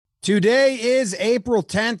Today is April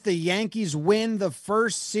 10th. The Yankees win the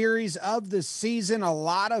first series of the season. A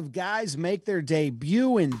lot of guys make their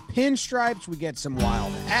debut in pinstripes. We get some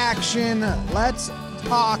wild action. Let's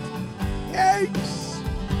talk Yanks.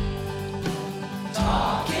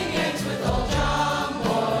 Talking Yanks with old John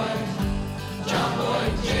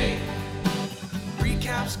Boy, Jake.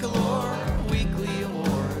 Recaps galore, weekly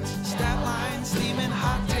awards, stat lines, steaming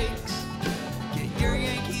hot takes. Get your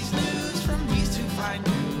Yankees news from these two fine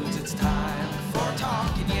dudes. It's time for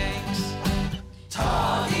Talking Yanks.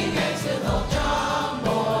 Talking Yanks with old John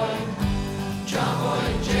Boy,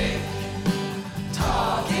 and Jake.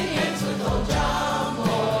 Talking Yanks with old John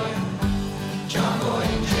Boy,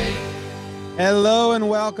 and Jake. Hello and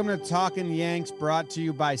welcome to Talking Yanks, brought to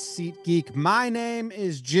you by SeatGeek. My name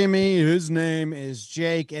is Jimmy. His name is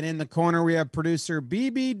Jake. And in the corner, we have producer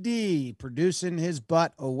BBD producing his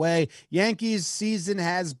butt away. Yankees season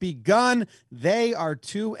has begun. They are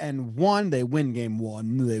 2-1. They win game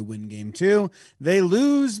one. They win game two. They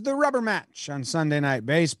lose the rubber match on Sunday Night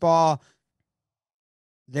Baseball.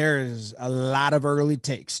 There's a lot of early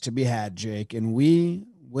takes to be had, Jake, and we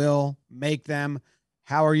will make them.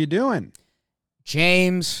 How are you doing?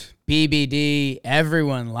 James, BBD,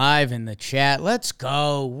 everyone live in the chat. Let's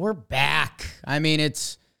go. We're back. I mean,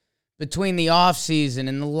 it's between the offseason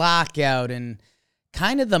and the lockout and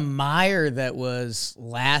kind of the mire that was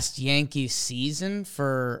last Yankees season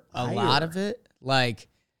for a lot of it. Like,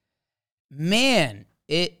 man,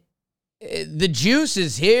 the juice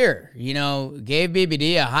is here. You know, gave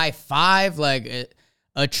BBD a high five. Like,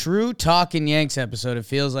 a true Talking Yanks episode. It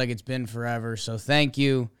feels like it's been forever. So thank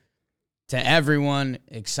you to everyone.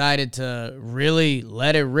 Excited to really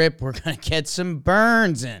let it rip. We're going to get some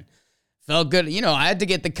burns in. Felt good. You know, I had to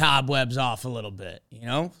get the cobwebs off a little bit. You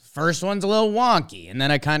know, first one's a little wonky, and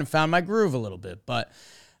then I kind of found my groove a little bit. But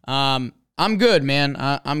I'm good, man.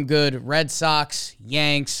 I'm good. Red Sox,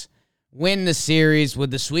 Yanks, win the series.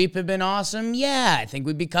 Would the sweep have been awesome? Yeah, I think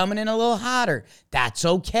we'd be coming in a little hotter. That's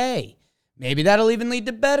okay. Maybe that'll even lead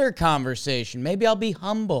to better conversation. Maybe I'll be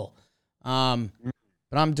humble.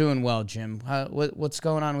 But I'm doing well, Jim. What's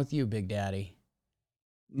going on with you, Big Daddy?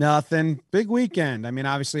 Nothing. Big weekend. I mean,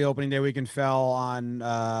 obviously, opening day weekend fell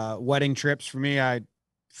on wedding trips for me. I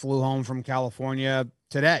flew home from California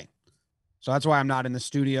today. So that's why I'm not in the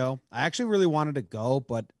studio. I actually really wanted to go,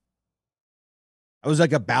 but I was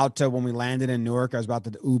like about to, when we landed in Newark, I was about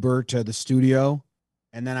to Uber to the studio.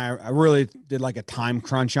 And then I really did like a time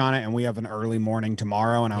crunch on it, and we have an early morning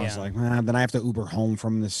tomorrow. And I was like, man, then I have to Uber home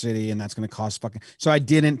from the city, and that's going to cost fucking. So I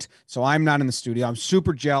didn't. So I'm not in the studio. I'm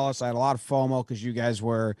super jealous. I had a lot of FOMO because you guys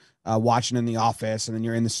were watching in the office, and then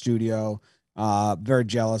you're in the studio. Very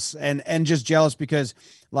jealous, and just jealous because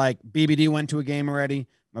like BBD went to a game already.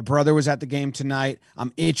 My brother was at the game tonight.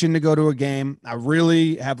 I'm itching to go to a game. I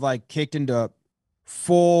really have like kicked into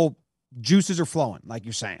full juices are flowing, like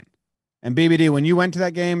you're saying. And BBD, when you went to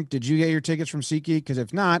that game, did you get your tickets from SeatGeek? Because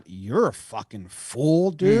if not, you're a fucking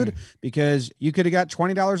fool, dude, because you could have got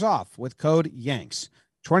 $20 off with code YANKS.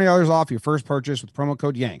 $20 off your first purchase with promo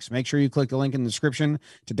code YANKS. Make sure you click the link in the description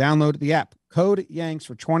to download the app. Code YANKS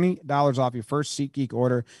for $20 off your first SeatGeek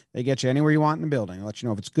order. They get you anywhere you want in the building. I'll let you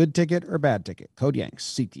know if it's good ticket or bad ticket. Code YANKS,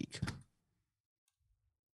 SeatGeek.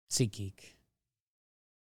 SeatGeek.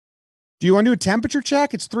 Do you want to do a temperature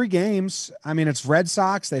check? It's 3 games. I mean, it's Red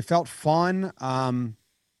Sox. They felt fun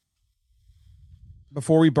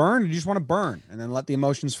before we burn. You just want to burn and then let the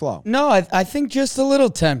emotions flow. No, I think just a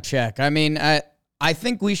little temp check. I mean, I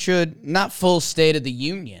think we should, not full State of the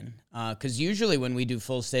Union, because usually when we do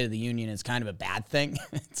full State of the Union, it's kind of a bad thing.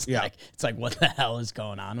 It's like, what the hell is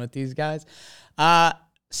going on with these guys?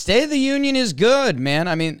 State of the Union is good, man.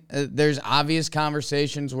 I mean, there's obvious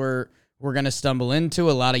conversations where we're going to stumble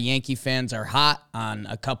into. A lot of Yankee fans are hot on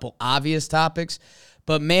a couple obvious topics.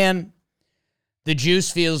 But, man, the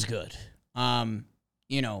juice feels good.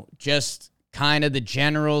 You know, just kind of the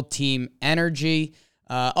general team energy.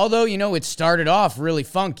 Although, you know, it started off really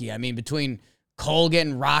funky. I mean, between Cole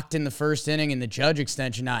getting rocked in the first inning and the Judge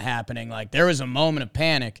extension not happening, like, there was a moment of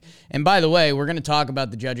panic. And, by the way, we're going to talk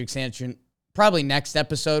about the Judge extension probably next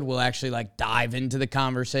episode. We'll actually, like, dive into the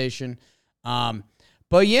conversation.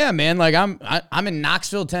 But yeah, man, like I'm in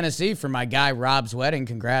Knoxville, Tennessee for my guy Rob's wedding.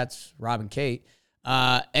 Congrats, Rob and Kate.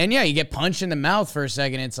 And yeah, you get punched in the mouth for a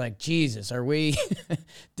second. It's like, Jesus, are we,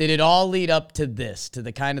 did it all lead up to this, to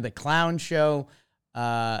the kind of the clown show?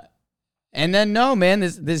 And then no, man,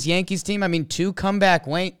 this Yankees team, I mean, 2 comeback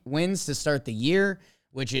wins to start the year,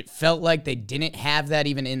 which it felt like they didn't have that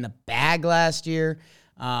even in the bag last year.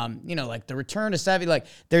 You know, like the return to Savvy, like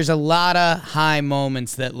there's a lot of high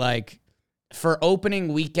moments that like for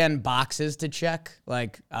opening weekend boxes to check,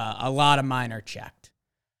 like a lot of mine are checked.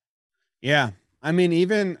 Yeah. I mean,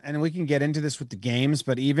 even, and we can get into this with the games,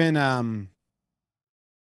 but even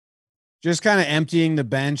just kind of emptying the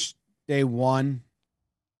bench day one,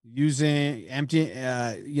 using empty,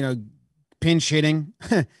 pinch hitting.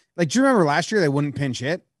 Like, do you remember last year they wouldn't pinch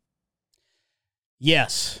hit?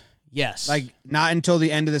 Yes. Like, not until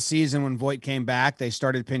the end of the season when Voit came back, they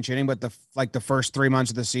started pinch hitting. But the first 3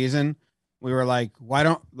 months of the season, we were like, why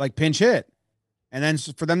don't pinch hit? And then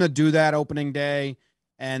for them to do that opening day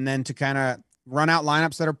and then to kind of run out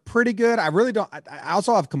lineups that are pretty good. I really don't. I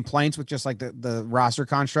also have complaints with just like the roster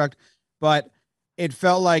construct, but it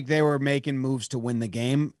felt like they were making moves to win the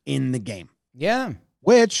game in the game. Yeah.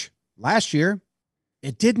 Which last year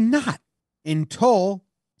it did not until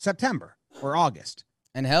September or August.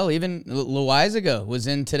 And hell, even Loizaga was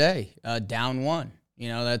in today, down one.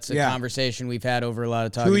 That's a conversation we've had over a lot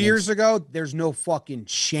of time. 2 years ago, there's no fucking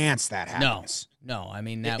chance that happens. No. I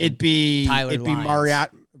mean, it'd be Tyler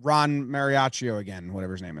Ron Mariaccio again,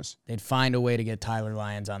 whatever his name is. They'd find a way to get Tyler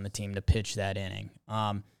Lyons on the team to pitch that inning.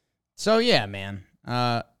 So yeah, man.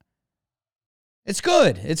 It's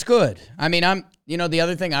good. It's good. I mean, the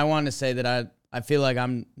other thing I wanted to say that I feel like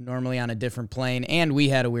I'm normally on a different plane, and we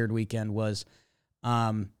had a weird weekend, was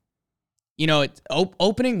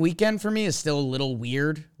opening weekend for me is still a little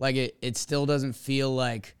weird. Like it still doesn't feel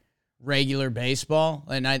like regular baseball.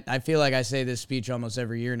 And I feel like I say this speech almost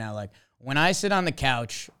every year now. Like when I sit on the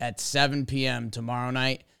couch at 7 p.m. tomorrow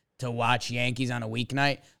night to watch Yankees on a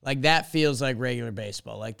weeknight, like that feels like regular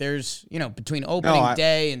baseball. Like there's, between opening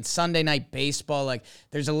day and Sunday night baseball, like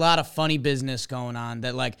there's a lot of funny business going on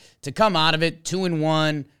that, like, to come out of it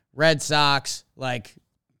 2-1, Red Sox, like,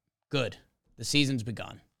 good. The season's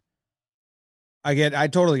begun. I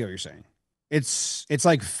totally get what you're saying. It's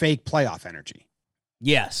like fake playoff energy.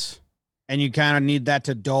 Yes. And you kind of need that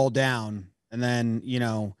to dull down. And then,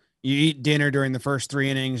 you eat dinner during the first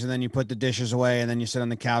 3 innings, and then you put the dishes away, and then you sit on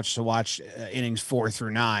the couch to watch innings 4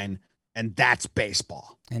 through 9. And that's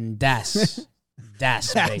baseball. And that's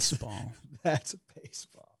baseball. That's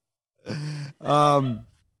baseball.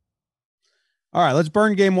 All right, let's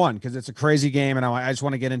burn game 1 because it's a crazy game, and I just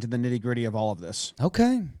want to get into the nitty-gritty of all of this.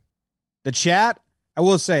 Okay. The chat, I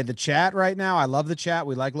will say, the chat right now, I love the chat.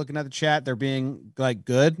 We like looking at the chat. They're being, like,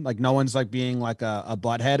 good. Like, no one's, like, being, like, a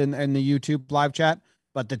butthead in the YouTube live chat.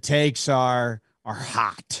 But the takes are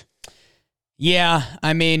hot. Yeah,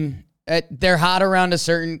 I mean, they're hot around a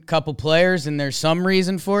certain couple players, and there's some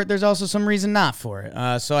reason for it. There's also some reason not for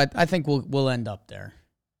it. So I think we'll end up there.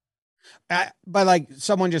 But like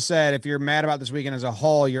someone just said, if you're mad about this weekend as a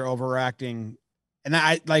whole, you're overreacting. And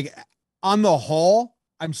on the whole,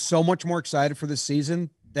 I'm so much more excited for this season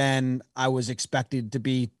than I was expected to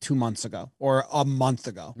be 2 months ago or a month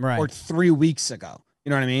ago or 3 weeks ago.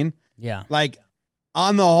 You know what I mean? Yeah. Like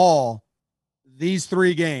on the whole, these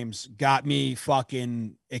 3 games got me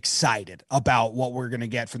fucking excited about what we're going to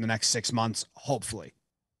get for the next 6 months, hopefully.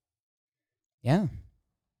 Yeah.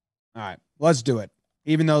 All right, let's do it.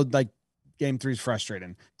 Even though like game 3 is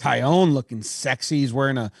frustrating. Tyone looking sexy. He's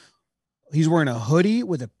wearing a hoodie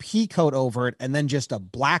with a pea coat over it, and then just a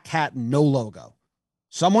black hat, no logo.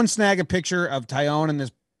 Someone snag a picture of Tyone in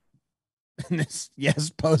this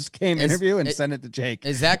post game interview and send it to Jake.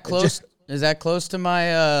 Is that close? Is that close to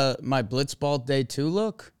my my Blitzball Day 2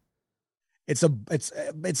 look? It's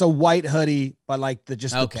a white hoodie, but like the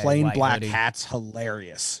plain black hoodie. hat's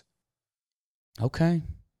hilarious. Okay.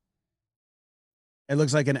 It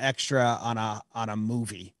looks like an extra on a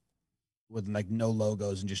movie with like no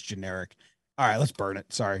logos and just generic. All right, let's burn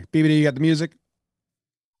it. Sorry. BBD, you got the music?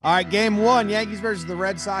 All right, game 1, Yankees versus the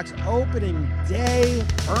Red Sox, opening day.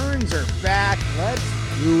 Burns are back. Let's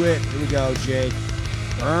do it. Here we go, Jake.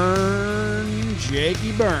 Burn,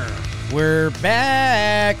 Jakey, burn. We're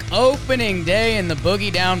back. Opening day in the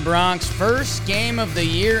Boogie Down Bronx. First game of the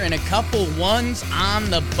year and a couple ones on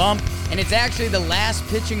the bump. And it's actually the last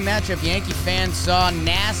pitching matchup Yankee fans saw.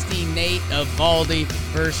 Nasty Nate Eovaldi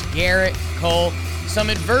versus Garrett Cole. Some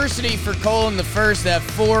adversity for Cole in the first, that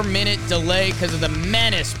 4-minute delay because of the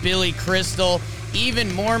menace, Billy Crystal.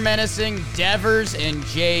 Even more menacing, Devers and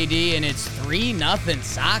JD, and it's 3-0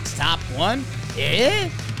 Sox, top 1.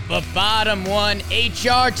 But bottom 1,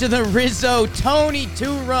 HR to the Rizzo, Tony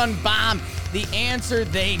 2-run bomb. The answer,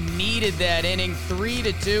 they needed that inning,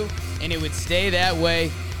 3-2, and it would stay that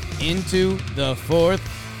way into the 4th.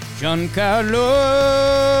 Giancarlo,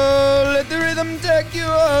 let the rhythm take you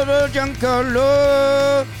over.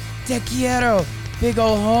 Giancarlo, te quiero. Big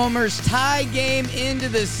ol' homers, tie game into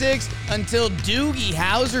the 6th until Doogie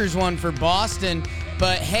Howser's one for Boston.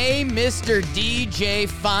 But hey, Mr. DJ,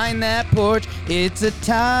 find that porch. It's a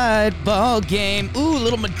tied ball game. Ooh,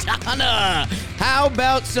 little Madonna. How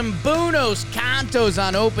about some Buenos Cantos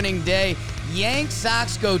on opening day? Yank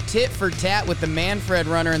Sox go tit for tat with the Manfred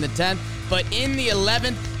runner in the 10th. But in the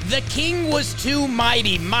 11th, the king was too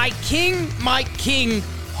mighty. My king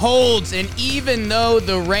holds. And even though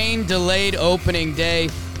the rain delayed opening day,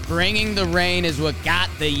 bringing the rain is what got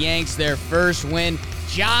the Yanks their first win.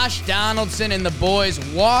 Josh Donaldson and the boys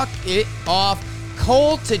walk it off.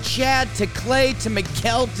 Cole to Chad to Clay to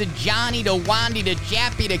Miguel to Johnny to Wandy to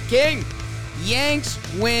Chappie to King. Yanks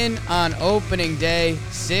win on opening day,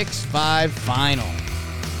 6-5 final.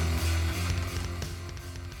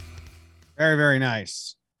 Very, very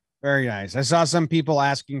nice. Very nice. I saw some people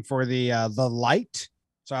asking for the light,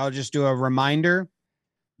 so I'll just do a reminder.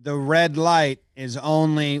 The red light is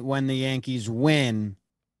only when the Yankees win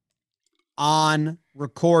on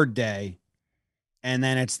record day, and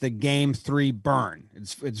then it's the game 3 burn.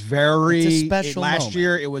 It's very it's a special last moment.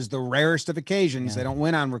 year. It was the rarest of occasions. Yeah. They don't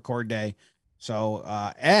win on record day. So,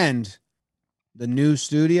 and the new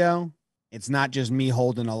studio, it's not just me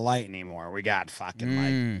holding a light anymore. We got fucking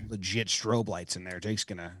like legit strobe lights in there. Jake's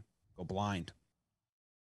gonna go blind.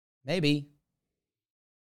 Maybe.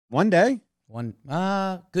 One day.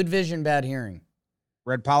 Good vision, bad hearing.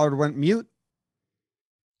 Red Pollard went mute.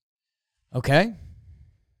 Okay.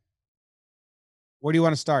 Where do you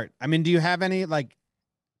want to start? I mean, do you have any, like,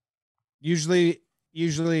 usually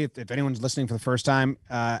if anyone's listening for the first time,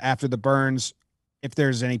 after the burns, if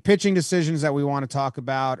there's any pitching decisions that we want to talk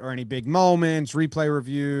about or any big moments, replay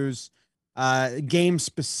reviews, game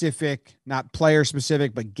specific, not player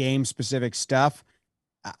specific, but game specific stuff.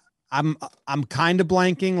 I'm kind of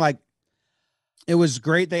blanking. Like, it was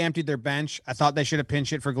great they emptied their bench. I thought they should have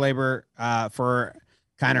pinch hit for Glaber for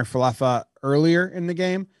Kiner Falefa earlier in the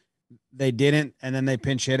game. They didn't, and then they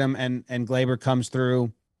pinch hit him, and Glaber comes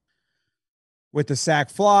through with the sack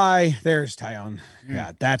fly. There's Tyone.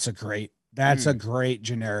 Yeah, that's a great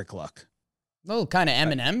generic look. Little kind of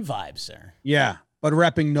Eminem vibes there. Yeah, but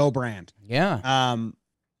repping no brand. Yeah.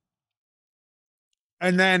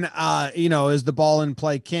 And then is the ball in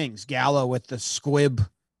play Kings. Gallo with the squib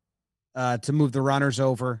to move the runners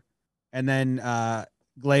over, and then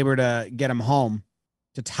Glaber to get him home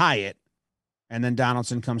to tie it, and then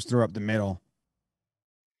Donaldson comes through up the middle.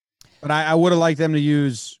 But I would have liked them to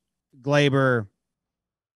use Glaber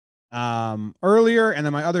earlier, and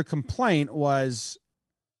then my other complaint was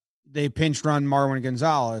they pinch run Marwin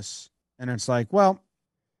Gonzalez, and it's like, well,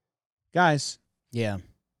 guys, Yeah.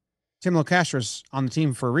 Tim Locastro's on the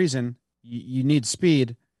team for a reason. You need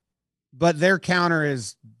speed, but their counter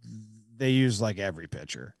is they use like every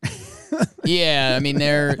pitcher. Yeah, I mean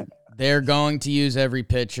they're going to use every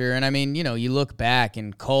pitcher, and I mean, you look back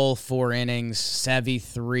and Cole 4 innings, Sevy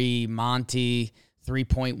 3, Monty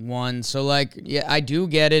 3.1. So like, yeah, I do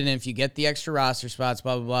get it, and if you get the extra roster spots,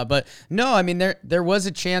 blah blah blah. But no, I mean there was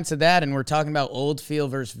a chance of that, and we're talking about old field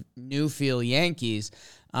versus new field Yankees.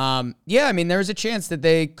 Yeah, I mean there was a chance that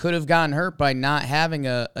they could have gotten hurt by not having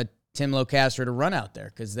a Tim Locastro to run out there,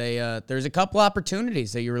 because there's a couple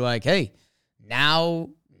opportunities that you were like, hey, now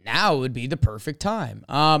would be the perfect time.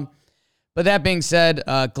 But that being said,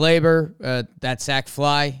 Glaber, that sack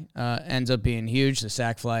fly ends up being huge. The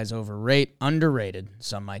sack fly is underrated,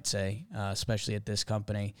 some might say, especially at this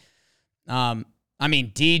company. I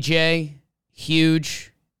mean, DJ,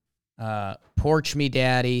 huge. Porch me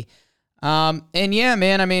daddy. And yeah,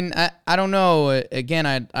 man, I mean, I don't know.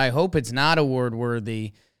 Again, I hope it's not award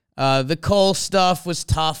worthy. The Cole stuff was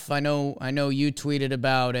tough. I know you tweeted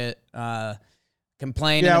about it,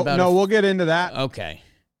 complaining about it. No, we'll get into that. Okay.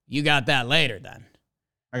 You got that later then.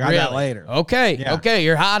 I got that later. Okay. Yeah. Okay.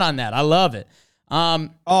 You're hot on that. I love it.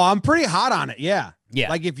 I'm pretty hot on it. Yeah. Yeah.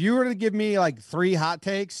 Like if you were to give me like 3 hot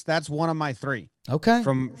takes, that's one of my 3 Okay.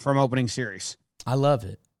 from opening series. I love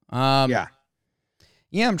it. Yeah.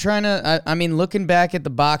 Yeah, I'm trying to, I mean, looking back at the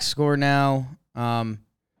box score now, I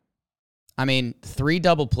mean, 3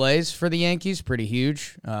 double plays for the Yankees, pretty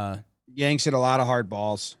huge. Yanks hit a lot of hard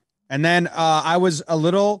balls. And then I was a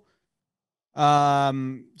little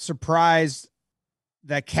surprised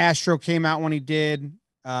that Castro came out when he did.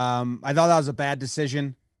 I thought that was a bad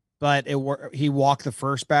decision, but he walked the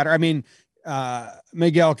first batter. I mean,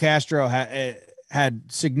 Miguel Castro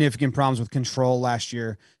had significant problems with control last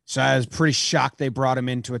year, so I was pretty shocked they brought him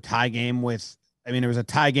into a tie game with. I mean, it was a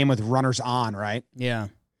tie game with runners on, right? Yeah.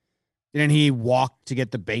 Didn't he walk to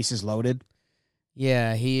get the bases loaded?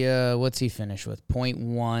 Yeah, he what's he finish with?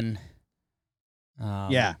 0.1.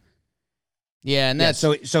 Yeah. Yeah, and that's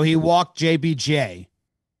so he walked JBJ.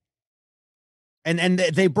 And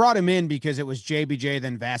they brought him in because it was JBJ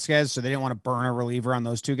then Vasquez, so they didn't want to burn a reliever on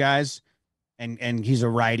those two guys. And he's a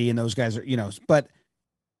righty, and those guys are, but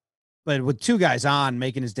with two guys on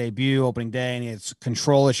making his debut opening day, and he has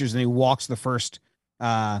control issues, and he walks the first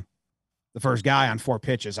guy on 4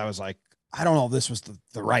 pitches. I was like, I don't know if this was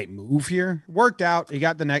the right move here. Worked out. He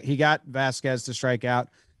got Vasquez to strike out.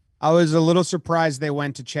 I was a little surprised they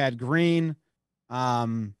went to Chad Green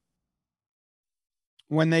when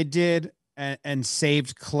they did and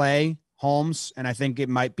saved Clay Holmes. And I think it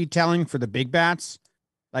might be telling for the big bats.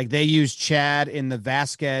 Like they used Chad in the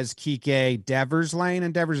Vasquez, Kike, Devers lane,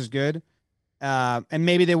 and Devers is good. And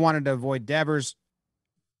maybe they wanted to avoid Devers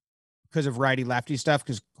because of righty lefty stuff,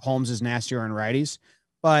 because Holmes is nastier on righties.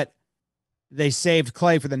 But they saved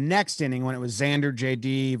Clay for the next inning when it was Xander,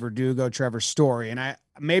 JD, Verdugo, Trevor Story. And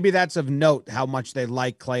maybe that's of note how much they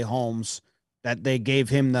like Clay Holmes, that they gave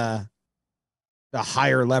him the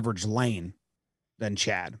higher leverage lane than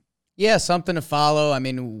Chad. Yeah, something to follow. I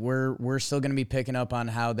mean, we're still going to be picking up on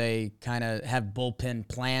how they kind of have bullpen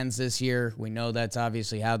plans this year. We know that's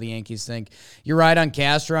obviously how the Yankees think. You're right on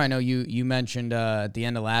Castro. I know you mentioned at the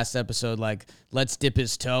end of last episode, like, let's dip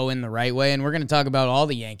his toe in the right way. And we're going to talk about all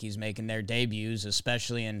the Yankees making their debuts,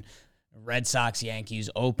 especially in Red Sox-Yankees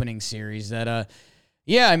opening series. That,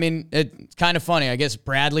 yeah, I mean, it's kind of funny. I guess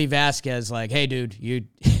Bradley Vasquez, like, hey, dude,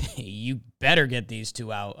 you better get these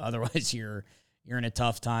two out. Otherwise, you're in a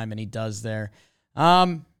tough time, and he does there.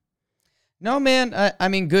 No, man, I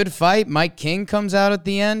mean, good fight. Mike King comes out at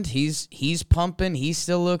the end. He's pumping. He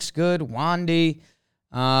still looks good. Wandy.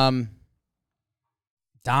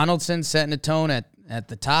 Donaldson setting a tone at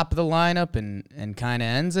the top of the lineup and kind of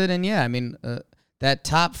ends it. And, yeah, I mean, that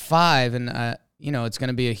top 5, and, it's going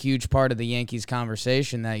to be a huge part of the Yankees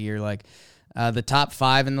conversation that year. Like, the top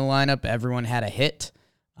 5 in the lineup, everyone had a hit.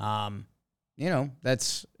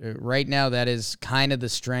 That's right now, that is kind of the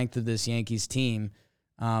strength of this Yankees team.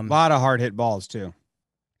 A lot of hard hit balls too.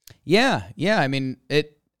 Yeah. I mean,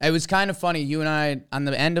 it was kind of funny. You and I, on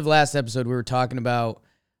the end of last episode, we were talking about,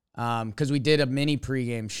 cause we did a mini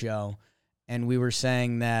pregame show, and we were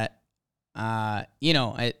saying that, we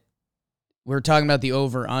were talking about the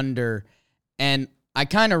over under, and I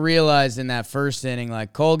kind of realized in that first inning,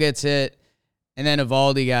 like, Cole gets hit and then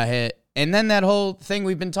Eovaldi got hit. And then that whole thing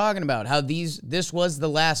we've been talking about, how this was the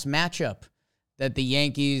last matchup that the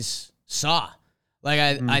Yankees saw. Like,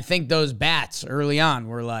 I think those bats early on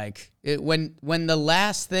were like, when the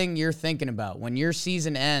last thing you're thinking about, when your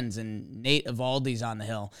season ends and Nate Eovaldi's on the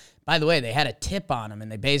hill, by the way, they had a tip on him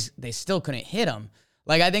and they still couldn't hit him.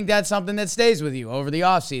 Like, I think that's something that stays with you over the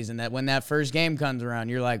offseason, that when that first game comes around,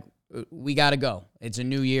 you're like, we got to go. It's a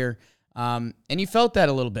new year. And you felt that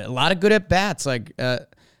a little bit. A lot of good at bats, like, a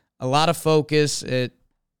lot of focus. It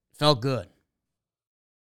felt good.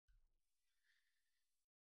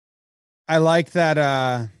 I like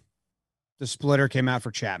that the splitter came out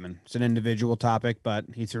for Chapman. It's an individual topic, but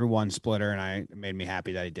he threw one splitter, and it made me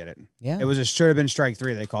happy that he did it. Yeah. It should have been strike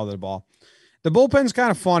 3. They called it a ball. The bullpen's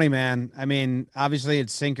kind of funny, man. I mean, obviously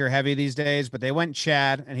it's sinker heavy these days, but they went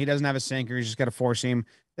Chad, and he doesn't have a sinker. He's just got a 4-seam.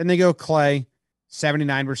 Then they go Clay,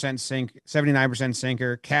 79%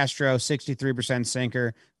 sinker. Castro, 63%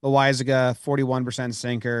 sinker. Loaizaga, 41%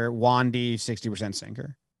 sinker. Wandy, 60%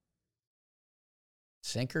 sinker.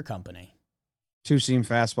 Sinker company. 2-seam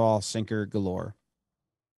fastball, sinker galore.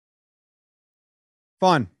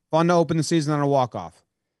 Fun to open the season on a walk-off.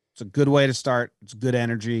 It's a good way to start. It's good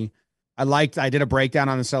energy. I did a breakdown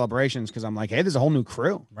on the celebrations because I'm like, hey, there's a whole new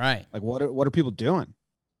crew. Right. Like, what are people doing?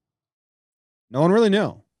 No one really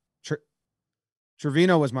knew.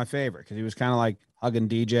 Trevino was my favorite because he was kind of like hugging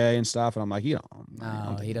DJ and stuff, and I'm like, no,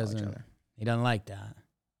 he doesn't. He doesn't like that.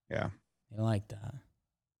 Yeah, he don't like that.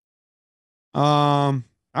 All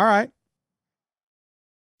right.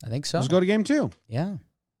 I think so. Let's go to game 2. Yeah.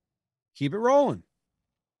 Keep it rolling.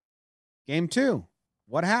 Game 2.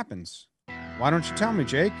 What happens? Why don't you tell me,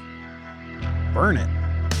 Jake? Burn it,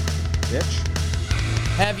 bitch.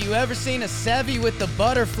 Have you ever seen a Sevy with the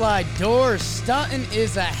butterfly doors? Stunting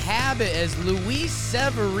is a habit as Luis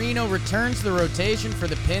Severino returns to the rotation for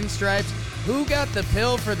the Pinstripes. Who got the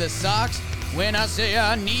pill for the Sox? When I say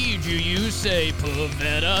I need you, you say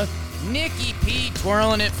Pavetta. Nicky P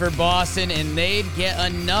twirling it for Boston, and they'd get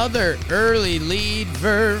another early lead.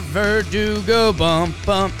 Verdugo, bump,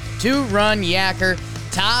 2-run yacker.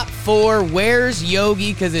 Top 4, where's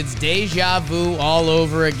Yogi? Because it's deja vu all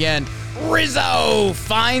over again. Rizzo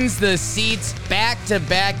finds the seats,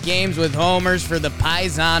 back-to-back games with homers for the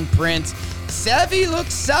Paisan Prince. Sevy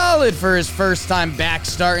looks solid for his first time back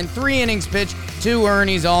starting. 3 innings pitched, 2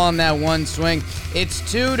 earnings all in that one swing. It's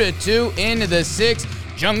 2-2 into the 6th.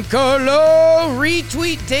 Giancarlo,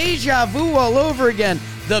 retweet deja vu all over again.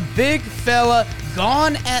 The big fella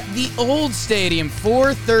gone at the old stadium,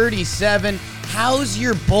 437. How's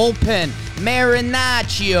your bullpen?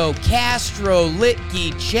 Marinaccio, Castro,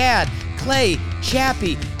 Litke, Chad, Clay,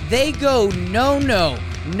 Chappie. They go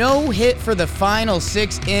no hit for the final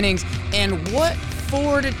 6 innings. And what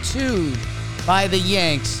fortitude by the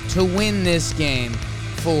Yanks to win this game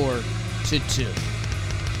 4-2.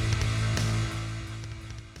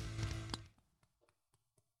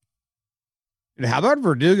 How about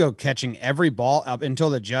Verdugo catching every ball up until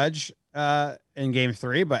the Judge in game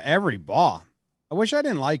 3, but every ball. I wish I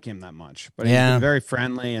didn't like him that much, but he's been very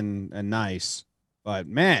friendly and nice. But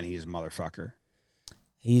man, he's a motherfucker.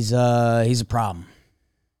 He's a problem.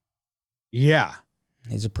 Yeah.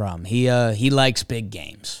 He's a problem. He likes big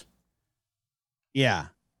games. Yeah.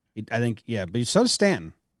 I think, but so does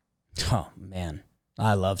Stanton. Oh, man.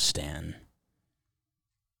 I love Stanton.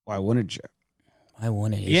 Why wouldn't you? Why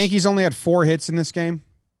wouldn't you? The Yankees only had 4 hits in this game.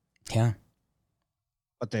 Yeah.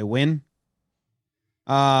 But they win.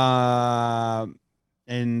 And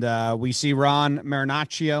we see Ron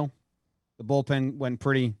Marinaccio. The bullpen went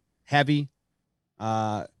pretty heavy.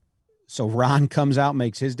 So Ron comes out,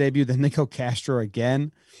 makes his debut. Then they go Castro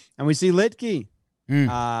again. And we see Litke.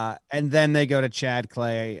 And then they go to Chad,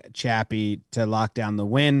 Clay, Chappie to lock down the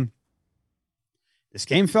win. This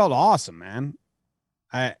game felt awesome, man.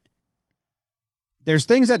 There's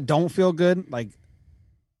things that don't feel good. Like,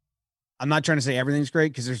 I'm not trying to say everything's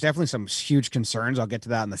great because there's definitely some huge concerns. I'll get to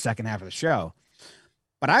that in the second half of the show.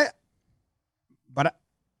 But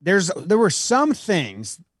there were some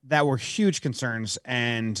things that were huge concerns,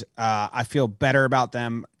 and I feel better about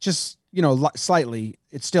them. Just, slightly.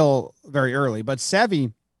 It's still very early, but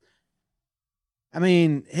Sevy, I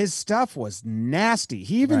mean, his stuff was nasty.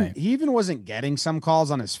 He even wasn't getting some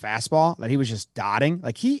calls on his fastball that he was just dotting.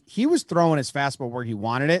 Like he was throwing his fastball where he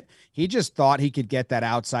wanted it. He just thought he could get that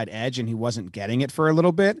outside edge, and he wasn't getting it for a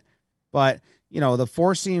little bit. But, the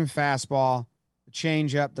 4-seam fastball, the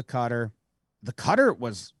changeup, the cutter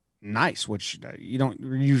was nice, which you don't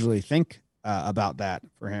usually think about that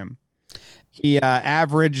for him. He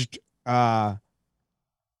averaged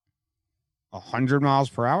 100 miles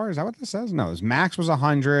per hour. Is that what this says? No, his max was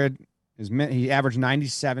 100. He averaged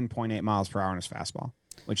 97.8 miles per hour on his fastball,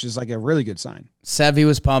 which is like a really good sign. Sevy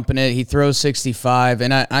was pumping it. He throws 65.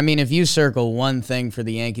 And I mean, if you circle one thing for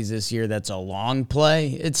the Yankees this year that's a long play,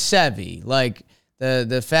 it's Sevy. Like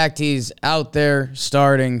the fact he's out there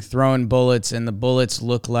starting, throwing bullets, and the bullets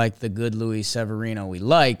look like the good Luis Severino we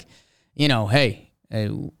like, hey,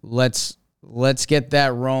 let's get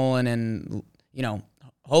that rolling, and,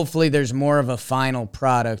 hopefully there's more of a final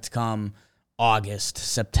product come August,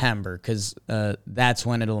 September, because that's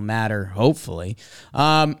when it'll matter, hopefully.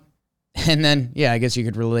 And then, I guess you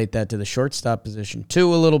could relate that to the shortstop position,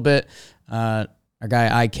 too, a little bit. Our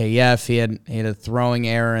guy IKF, he had a throwing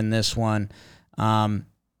error in this one. I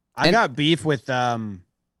got beef with the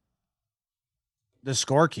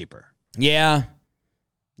scorekeeper. Yeah.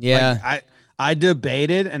 Like, I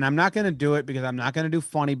debated, and I'm not going to do it because I'm not going to do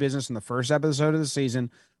funny business in the first episode of the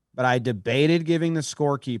season, but I debated giving the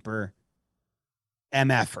scorekeeper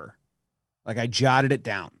MFer. Like, I jotted it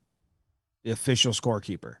down. The official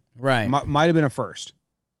scorekeeper. Right. Might have been a first.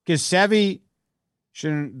 Because Sevy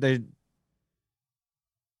shouldn't, I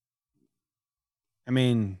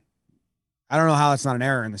don't know how that's not an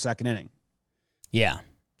error in the second inning. Yeah.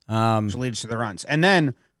 Which leads to the runs. And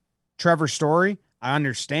then Trevor Story, I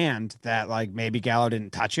understand that, like, maybe Gallo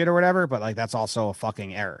didn't touch it or whatever, but, like, that's also a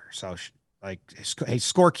fucking error. So, like, hey,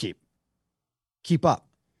 keep up.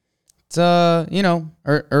 It's,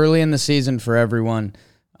 early in the season for everyone.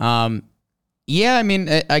 Yeah, I mean,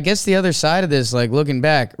 I guess the other side of this, like, looking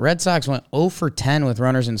back, Red Sox went 0 for 10 with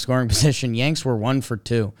runners in scoring position. Yanks were 1 for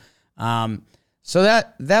 2. So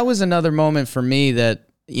that was another moment for me that,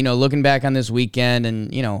 looking back on this weekend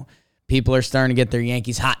and, people are starting to get their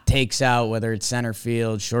Yankees hot takes out, whether it's center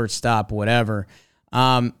field, shortstop, whatever.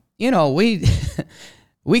 We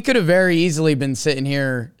could have very easily been sitting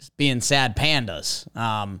here being sad pandas.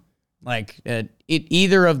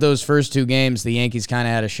 Either of those first 2 games, the Yankees kind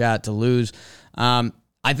of had a shot to lose.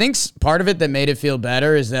 I think part of it that made it feel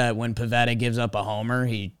better is that when Pivetta gives up a homer,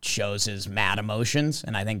 he shows his mad emotions,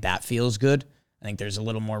 and I think that feels good. I think there's a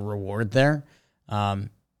little more reward there.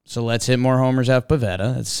 So let's hit more homers off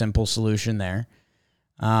Pivetta. It's a simple solution there.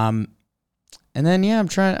 And then,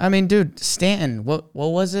 Stanton, what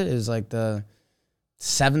was it? It was like the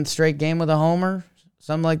 7th straight game with a homer,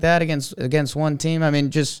 something like that against one team. I mean,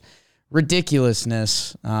 just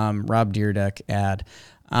ridiculousness. Rob Dyrdek ad.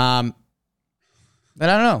 But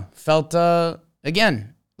I don't know.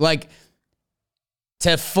 again, like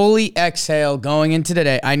to fully exhale going into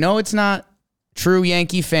today. I know it's not true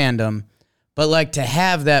Yankee fandom, but like to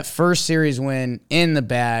have that first series win in the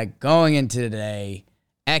bag going into today,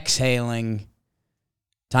 exhaling,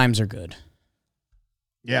 times are good.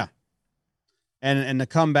 Yeah. And to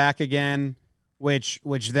come back again, which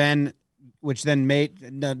then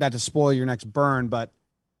made, not to spoil your next burn, but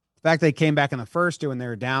the fact they came back in the first two and they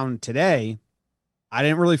were down today, I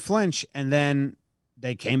didn't really flinch. And then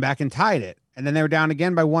they came back and tied it. And then they were down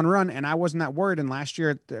again by 1 run. And I wasn't that worried. And last year,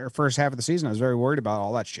 at the first half of the season, I was very worried about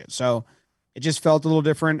all that shit. So it just felt a little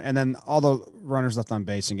different. And then all the runners left on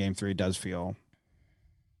base in game 3 does feel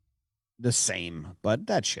the same, but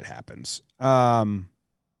that shit happens.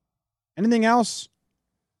 Anything else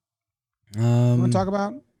you want to talk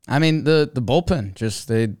about? I mean, the bullpen,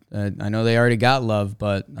 just I know they already got Love,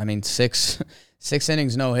 but I mean, six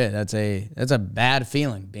innings, no hit. That's a bad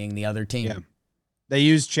feeling being the other team. Yeah. They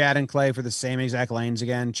used Chad and Clay for the same exact lanes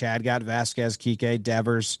again. Chad got Vasquez, Kike,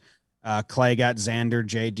 Devers. Clay got Xander,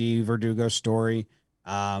 JD, Verdugo, Story.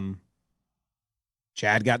 Chad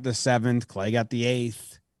got the 7th. Clay got the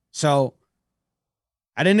 8th. So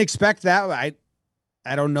I didn't expect that.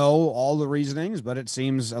 I don't know all the reasonings, but it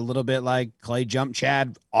seems a little bit like Clay jumped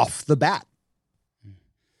Chad off the bat.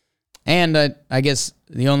 And I guess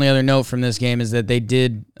the only other note from this game is that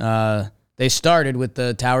they started with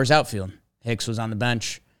the Towers outfield. Hicks was on the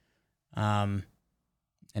bench, and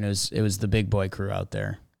it was the big boy crew out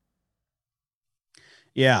there.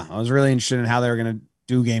 Yeah, I was really interested in how they were going to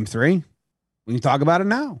do game 3. We can talk about it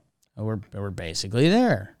now. We're basically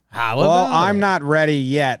there. I'm not ready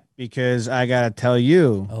yet because I got to tell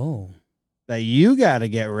you that you got to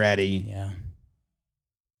get ready. Yeah.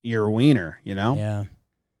 Your wiener, Yeah.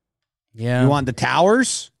 Yeah. You want the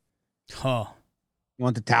towers? Oh. You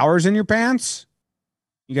want the towers in your pants?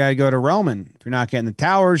 You got to go to Roman. If you're not getting the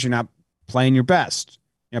towers, you're not playing your best.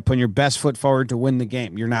 You're not putting your best foot forward to win the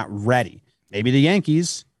game. You're not ready. Maybe the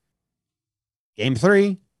Yankees, game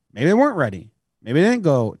 3, maybe they weren't ready. Maybe they didn't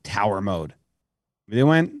go tower mode. Maybe they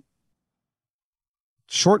went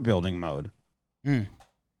short building mode. And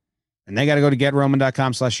they got to go to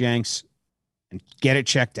GetRoman.com/Yanks and get it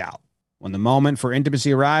checked out. When the moment for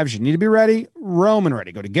intimacy arrives, you need to be ready. Roman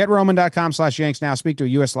ready. Go to GetRoman.com/Yanks now. Speak to a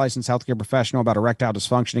U.S. licensed healthcare professional about erectile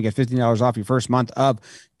dysfunction and get $15 off your first month of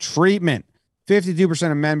treatment.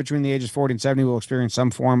 52% of men between the ages 40 and 70 will experience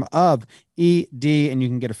some form of ED, and you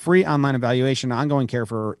can get a free online evaluation and ongoing care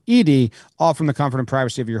for ED, all from the comfort and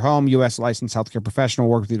privacy of your home. U.S. licensed healthcare professional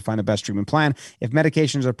will work with you to find the best treatment plan. If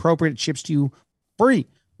medication is appropriate, it ships to you free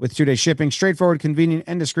with 2-day shipping. Straightforward, convenient,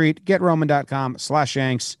 and discreet.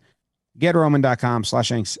 GetRoman.com/Yanks.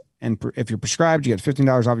 GetRoman.com/Yanks. And if you're prescribed, you get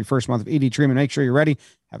 $15 off your first month of ED treatment. Make sure you're ready.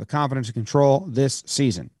 Have the confidence to control this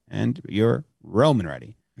season. And you're Roman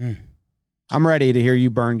ready. I'm ready to hear you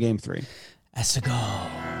burn game 3. Let's go.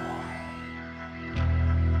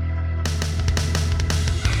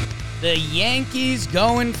 The Yankees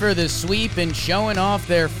going for the sweep and showing off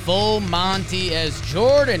their full Monty as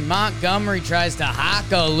Jordan Montgomery tries to hock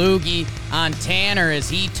a loogie on Tanner as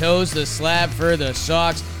he toes the slab for the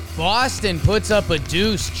Sox. Boston puts up a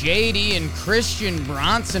deuce. JD and Christian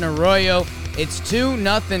Bronson Arroyo. It's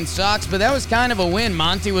 2-0 Sox, but that was kind of a win.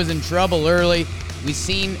 Monty was in trouble early. We've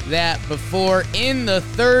seen that before in the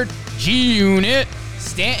third G-Unit.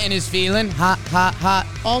 Stanton is feeling hot, hot, hot.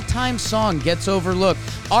 All-time song gets overlooked.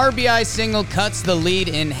 RBI single cuts the lead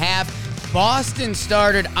in half. Boston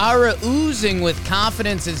started Ara oozing with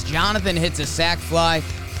confidence as Jonathan hits a sac fly.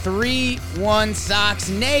 3-1 Sox.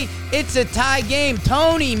 Nay, it's a tie game.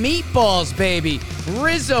 Tony Meatballs, baby.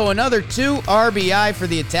 Rizzo, another 2 RBI for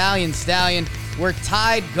the Italian Stallion. We're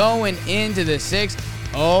tied going into the 6th.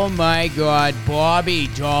 Oh my God, Bobby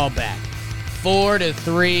Dahlbeck.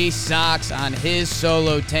 4-3 Sox on his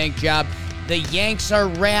solo tank job. The Yanks are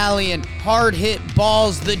rallying. Hard hit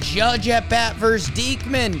balls. The judge at bat versus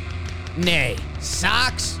Diekman. Nay,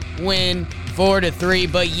 Sox win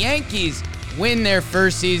 4-3, but Yankees win their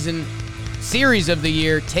first series of the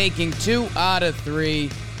year, taking 2 out of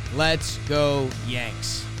 3. Let's go,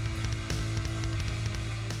 Yanks.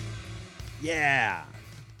 Yeah.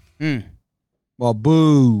 Well,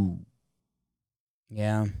 boo.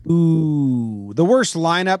 Yeah. Ooh. The worst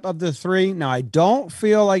lineup of the 3. Now, I don't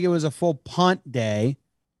feel like it was a full punt day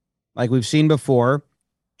like we've seen before.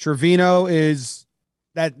 Trevino is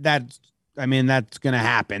that's going to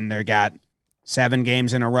happen. They got 7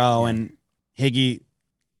 games in a row, and Higgy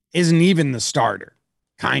isn't even the starter.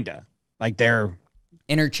 Kinda. Like they're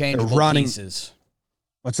interchangeable running pieces.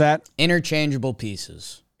 What's that? Interchangeable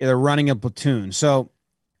pieces. Yeah, they're running a platoon. So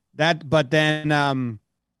but then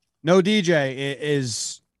No DJ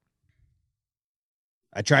is.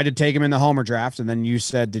 I tried to take him in the Homer draft, and then you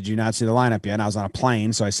said, "Did you not see the lineup yet?" And I was on a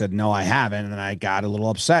plane, so I said, "No, I haven't," and I got a little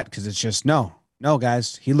upset because it's just no,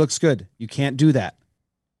 guys. He looks good. You can't do that.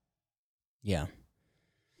 Yeah,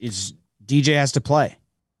 It's DJ has to play.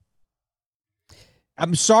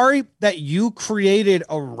 I'm sorry that you created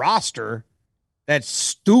a roster that's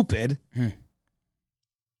stupid.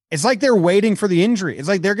 It's like they're waiting for the injury. It's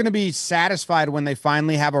like they're going to be satisfied when they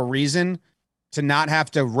finally have a reason to not have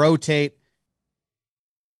to rotate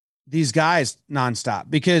these guys nonstop,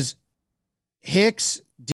 because Hicks,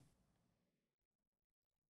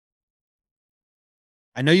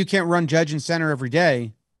 I know you can't run Judge and center every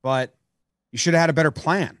day, but you should have had a better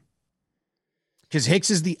plan, because Hicks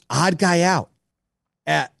is the odd guy out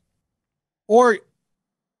or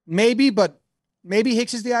maybe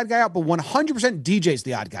Hicks is the odd guy out, but 100% DJ's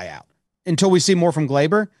the odd guy out until we see more from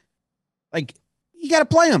Glaber. Like, you got to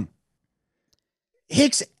play him.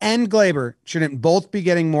 Hicks and Glaber shouldn't both be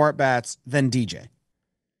getting more at bats than DJ.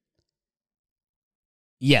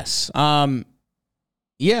 Yes.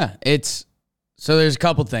 Yeah, so there's a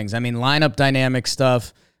couple things. I mean, lineup dynamic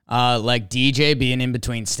stuff, like DJ being in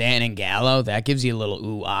between Stanton and Gallo, that gives you a little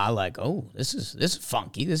ooh-ah, like, oh, this is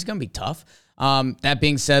funky. This is going to be tough. That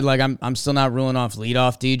being said, like, I'm still not ruling off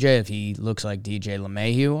leadoff DJ if he looks like DJ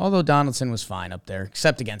LeMahieu, although Donaldson was fine up there,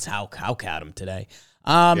 except against Houck had him today.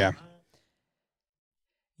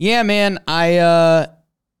 Yeah, man,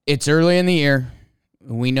 it's early in the year.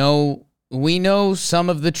 We know some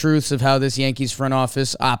of the truths of how this Yankees front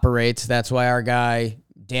office operates. That's why our guy,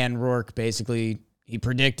 Dan Rourke, basically, he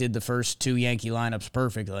predicted the first two Yankee lineups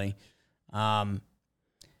perfectly.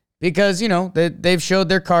 Because, they've showed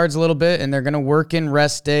their cards a little bit, and they're going to work in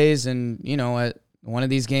rest days. And, at one of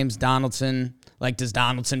these games, does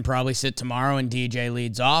Donaldson probably sit tomorrow and DJ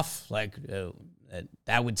leads off?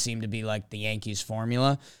 That would seem to be like the Yankees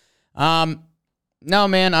formula. No,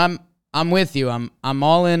 man, I'm with you. I'm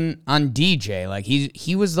all in on DJ. Like,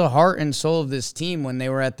 he was the heart and soul of this team when they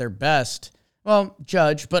were at their best. Well,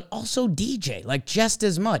 Judge, but also DJ. Like, just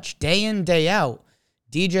as much. Day in, day out,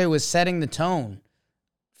 DJ was setting the tone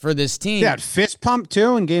for this team. Yeah, fist pump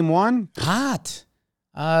too in game one. Hot.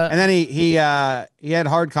 And then he had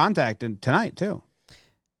hard contact tonight too.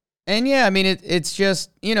 And yeah, I mean, it's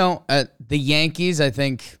just, the Yankees, I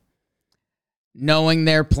think, knowing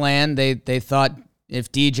their plan, they thought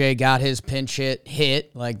if DJ got his pinch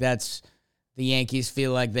hit, like, that's, the Yankees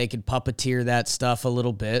feel like they could puppeteer that stuff a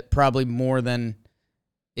little bit, probably more than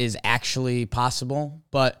is actually possible.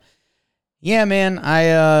 But yeah, man,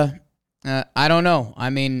 I don't know. I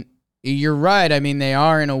mean, you're right. I mean, they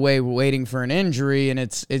are in a way waiting for an injury, and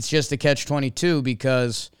it's just a catch-22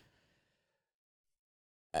 because,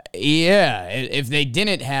 yeah, if they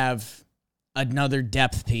didn't have another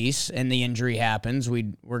depth piece and the injury happens,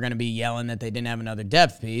 we're going to be yelling that they didn't have another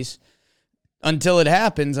depth piece. Until it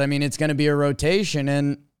happens, I mean, it's going to be a rotation,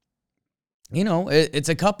 and, it's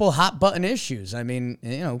a couple hot button issues. I mean,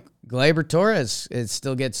 Gleyber Torres, it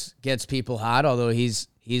still gets people hot, although he's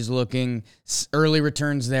looking, early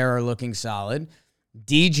returns there are looking solid.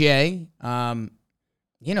 DJ,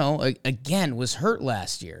 again, was hurt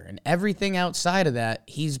last year, and everything outside of that,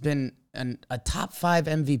 he's been a top 5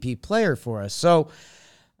 MVP player for us. So,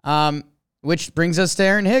 which brings us to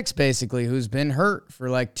Aaron Hicks, basically, who's been hurt for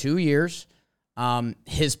like 2 years.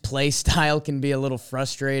 His play style can be a little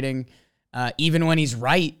frustrating, even when he's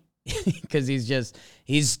right, because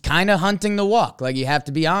he's kind of hunting the walk. Like, you have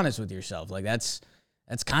to be honest with yourself. Like, that's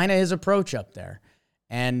kind of his approach up there.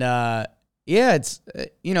 And, yeah,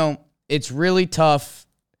 it's really tough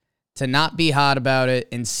to not be hot about it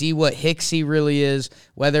and see what Hicksy really is,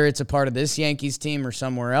 whether it's a part of this Yankees team or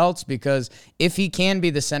somewhere else, because if he can be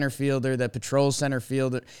the center fielder that patrols center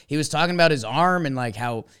field, he was talking about his arm and like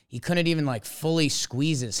how he couldn't even like fully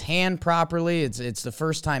squeeze his hand properly. It's the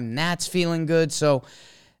first time that's feeling good. So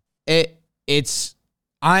I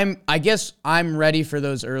guess I'm ready for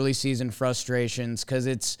those early season frustrations, because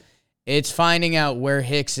it's finding out where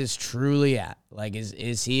Hicks is truly at. Like,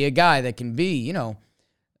 is he a guy that can be,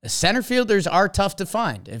 center fielders are tough to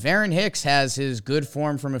find. If Aaron Hicks has his good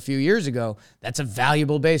form from a few years ago, that's a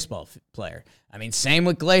valuable baseball player. I mean, same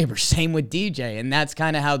with Gleyber, same with DJ, and that's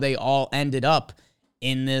kind of how they all ended up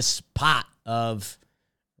in this pot of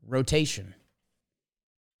rotation.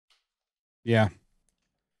 Yeah.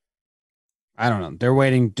 I don't know. They're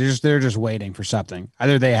waiting. They're just waiting for something.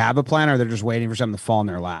 Either they have a plan or they're just waiting for something to fall in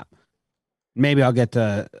their lap. Maybe I'll get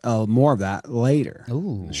to more of that later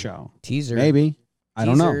in the show. Teaser. Maybe. I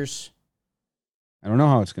don't know. I don't know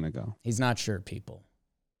how it's going to go. He's not sure, people.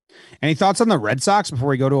 Any thoughts on the Red Sox before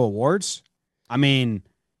we go to awards? I mean,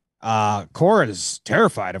 Cora is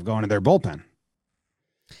terrified of going to their bullpen.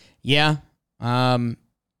 Yeah.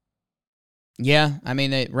 Yeah. I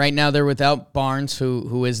mean, right now they're without Barnes,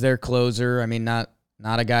 who is their closer. I mean, not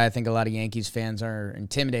a guy I think a lot of Yankees fans are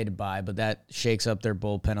intimidated by, but that shakes up their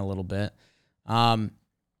bullpen a little bit.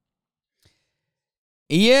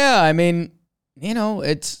 Yeah, I mean,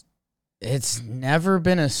 it's never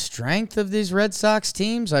been a strength of these Red Sox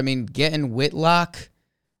teams. I mean, getting Whitlock,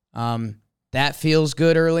 that feels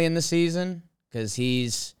good early in the season because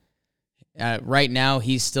he's right now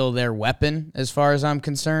he's still their weapon as far as I'm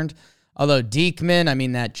concerned. Although Diekman, I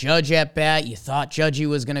mean, that Judge at bat, you thought Judgey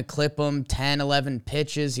was going to clip him 10, 11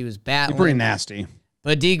 pitches. He was battling. He's pretty nasty.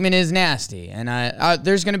 But Diekman is nasty. And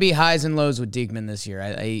there's going to be highs and lows with Diekman this year.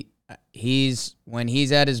 When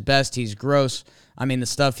he's at his best, he's gross. I mean, the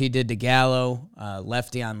stuff he did to Gallo,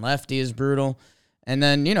 lefty on lefty, is brutal. And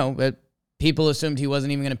then, people assumed he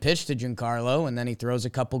wasn't even going to pitch to Giancarlo, and then he throws a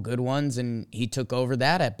couple good ones, and he took over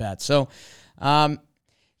that at bat. So, yeah,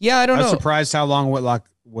 I don't know. I was surprised how long Whitlock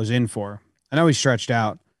was in for. I know he stretched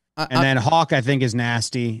out. And then Hawk, I think, is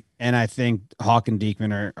nasty, and I think Hawk and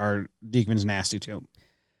Diekman are Diekman's nasty too.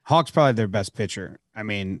 Hawk's probably their best pitcher. I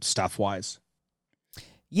mean, stuff-wise.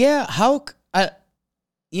 Yeah, Hawk,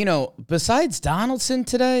 besides Donaldson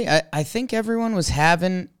today, I think everyone was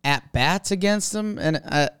having at-bats against him,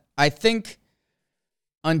 and I think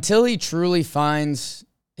until he truly finds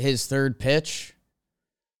his third pitch,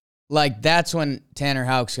 like that's when Tanner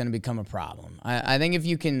Houck's going to become a problem. I think if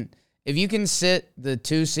you can sit the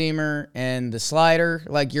two-seamer and the slider,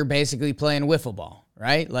 like you're basically playing wiffle ball,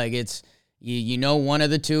 right? Like it's you know one of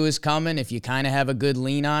the two is coming. If you kind of have a good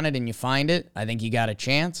lean on it and you find it, I think you got a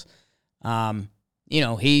chance.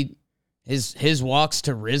 His walks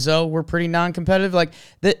to Rizzo were pretty non-competitive. Like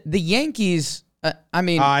the Yankees.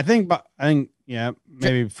 I think yeah,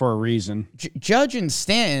 maybe for a reason. Judge and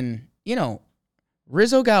Stanton,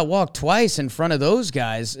 Rizzo got walked twice in front of those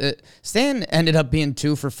guys. Stanton ended up being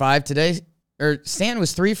 2 for 5 today. Or Stanton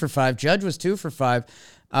was 3 for 5. Judge was 2 for 5.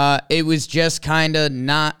 It was just kind of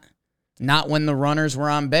not when the runners were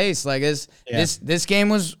on base. Like this game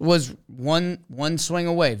was one swing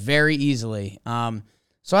away very easily.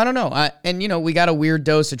 So I don't know. We got a weird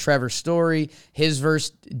dose of Trevor Story. His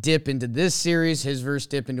first dip into this series, his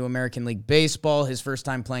first dip into American League Baseball, his first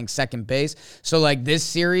time playing second base. So like this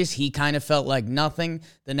series, he kind of felt like nothing.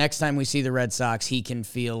 The next time we see the Red Sox, he can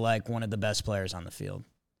feel like one of the best players on the field.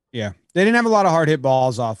 Yeah. They didn't have a lot of hard hit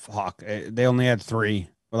balls off Hawk. They only had 3.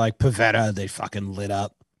 But like Pivetta, they fucking lit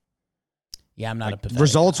up. Yeah, I'm not a Pivetta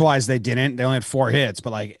results wise, they didn't. They only had 4 hits,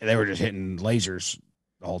 but like they were just hitting lasers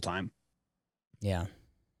the whole time. Yeah.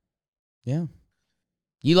 Yeah.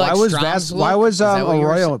 You like Strom's look? Why was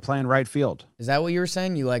Arroyo playing right field? Is that what you were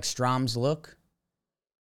saying? You like Strom's look?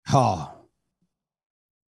 Oh.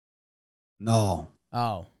 No.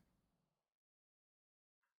 Oh.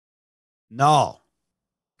 No.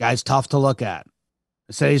 Guy's tough to look at.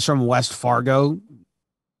 I said he's from West Fargo,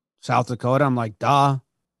 South Dakota. I'm like, duh.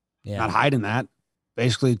 Yeah. Not hiding that.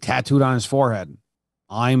 Basically tattooed on his forehead.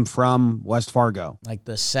 I'm from West Fargo. Like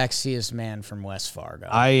the sexiest man from West Fargo.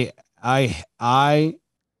 I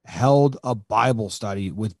held a Bible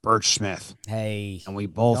study with Birch Smith. Hey. And we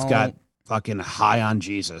both got fucking high on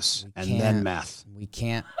Jesus and then meth. We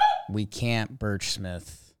can't Birch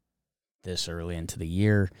Smith this early into the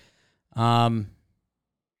year. What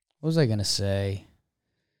was I going to say?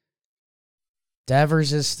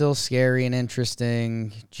 Devers is still scary and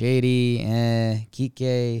interesting. JD,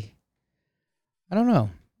 Kike. I don't know.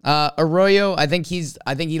 Arroyo, I think he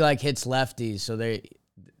like hits lefties, so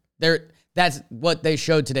that's what they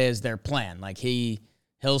showed today as their plan. Like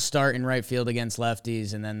he'll start in right field against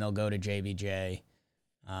lefties, and then they'll go to JBJ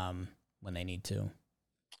when they need to.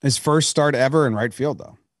 His first start ever in right field,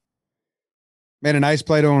 though. Made a nice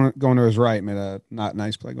play going to his right. Made a not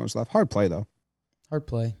nice play going to his left. Hard play, though. Hard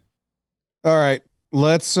play. All right.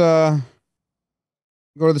 Let's go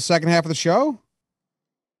to the second half of the show.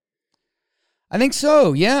 I think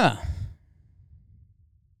so, yeah.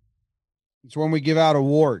 It's when we give out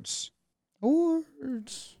awards.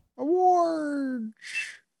 Awards.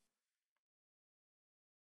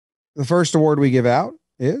 The first award we give out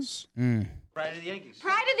is Pride of the Yankees.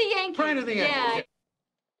 Pride of the Yankees. Pride of the Yankees. Yeah.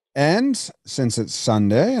 And since it's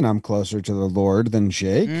Sunday and I'm closer to the Lord than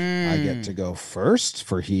Jake, I get to go first,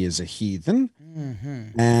 for he is a heathen.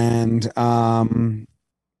 Mm-hmm. And I'm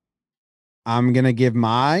going to give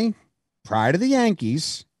my Pride of the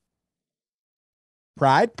Yankees.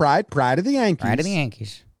 Pride of the Yankees. Pride of the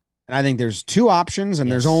Yankees. And I think there's 2 options,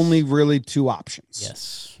 and there's only really 2 options.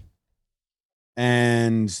 Yes.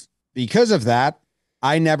 And because of that,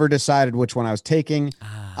 I never decided which one I was taking.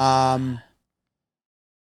 I'm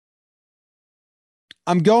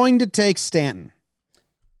going to take Stanton.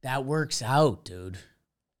 That works out, dude.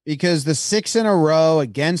 Because the 6 in a row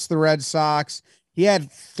against the Red Sox, he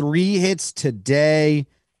had 3 hits today.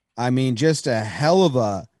 I mean, just a hell of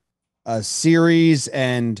a series.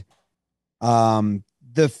 And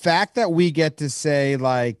the fact that we get to say,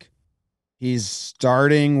 like, he's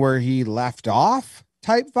starting where he left off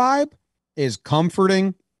type vibe is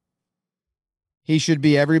comforting. He should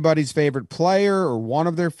be everybody's favorite player or one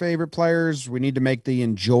of their favorite players. We need to make the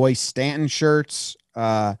Enjoy Stanton shirts.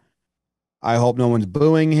 I hope no one's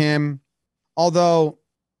booing him. Although,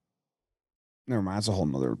 never mind. That's a whole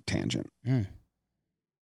nother tangent.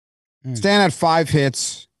 Stan had 5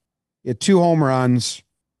 hits. He had 2 home runs.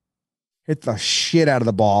 Hit the shit out of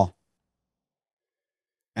the ball.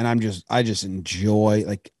 And I just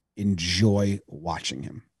enjoy watching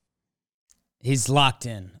him. He's locked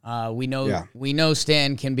in. We know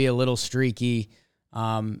Stanton can be a little streaky.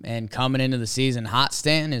 And coming into the season, hot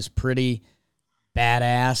Stanton is pretty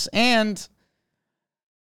badass. And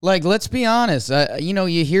like, let's be honest,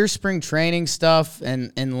 you hear spring training stuff,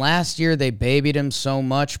 and last year they babied him so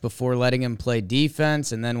much before letting him play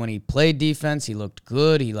defense. And then when he played defense, he looked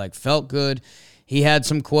good. He felt good. He had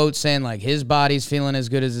some quotes saying like his body's feeling as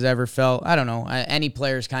good as it's ever felt. I don't know. Any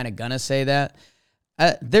player's kind of gonna say that.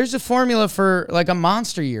 There's a formula for like a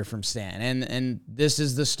monster year from Stan, and this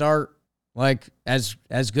is the start, like as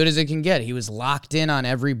good as it can get. He was locked in on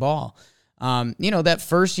every ball. That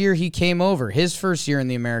first year he came over, his first year in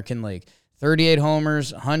the American League, 38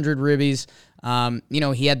 homers, 100 ribbies.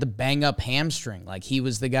 He had the bang up hamstring. Like, he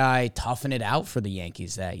was the guy toughing it out for the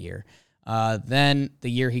Yankees that year. Then the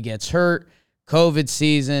year he gets hurt, COVID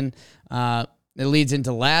season, it leads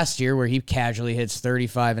into last year where he casually hits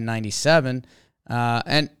 35 and 97.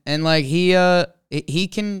 And like he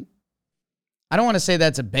can, I don't want to say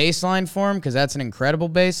that's a baseline for him, because that's an incredible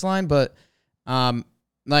baseline, but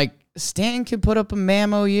like Stanton could put up a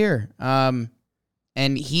mammo year.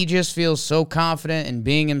 And he just feels so confident in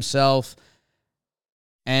being himself.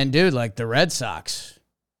 And dude, like the Red Sox,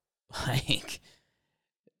 like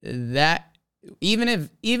that, even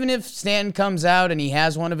if Stanton comes out and he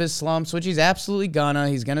has one of his slumps, which he's absolutely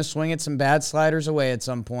he's gonna swing at some bad sliders away at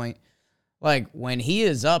some point. Like, when he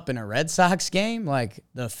is up in a Red Sox game, like,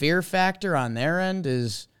 the fear factor on their end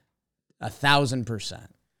is 1,000%.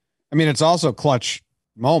 I mean, it's also clutch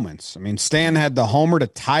moments. I mean, Stan had the homer to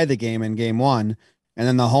tie the game in game 1, and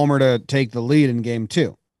then the homer to take the lead in game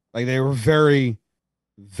 2. Like, they were very,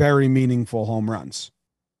 very meaningful home runs.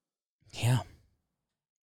 Yeah.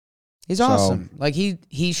 He's awesome. Like,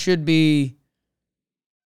 he should be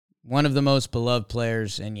one of the most beloved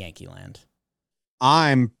players in Yankee land.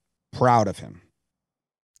 I'm proud of him.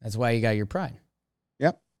 That's why you got your pride.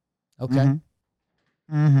 Yep. Okay.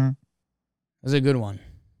 Mm-hmm. That's a good one.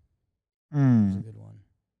 That's a good one.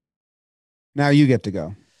 Now you get to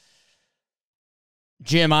go.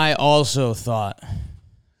 Jim, I also thought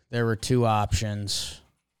there were 2 options.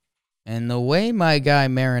 And the way my guy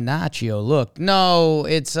Marinaccio looked, no,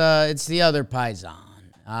 it's the other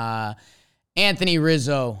Paisan. Anthony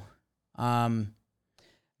Rizzo.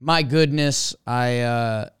 My goodness,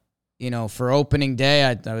 for opening day,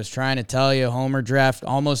 I was trying to tell you, homer draft,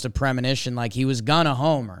 almost a premonition, like he was gonna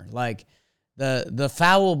homer. Like, the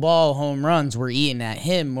foul ball home runs were eating at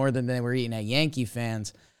him more than they were eating at Yankee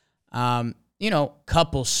fans.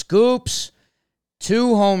 Couple scoops,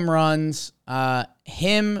 2 home runs,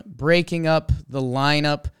 him breaking up the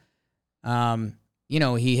lineup.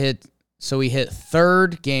 He hit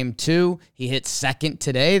 3rd game 2. He hit 2nd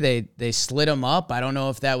today. They slid him up. I don't know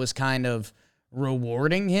if that was kind of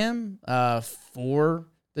rewarding him for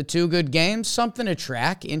the 2 good games. Something to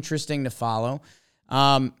track, interesting to follow.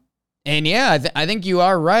 And yeah, I think you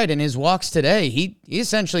are right. In his walks today, he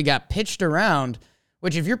essentially got pitched around,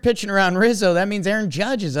 which if you're pitching around Rizzo, that means Aaron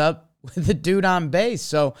Judge is up with the dude on base.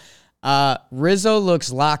 So Rizzo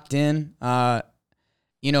looks locked in. When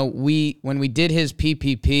we did his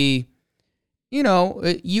PPP,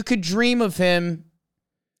 you could dream of him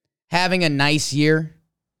having a nice year.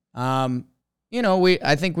 I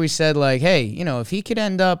think we said like, hey, if he could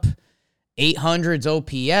end up 800s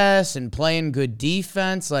OPS and playing good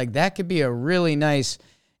defense, like that could be a really nice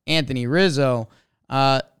Anthony Rizzo.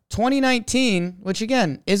 2019, which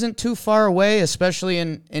again isn't too far away, especially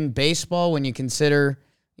in baseball when you consider,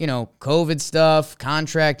 COVID stuff,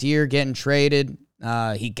 contract year, getting traded.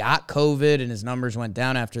 He got COVID and his numbers went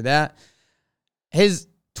down after that. His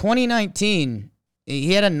 2019,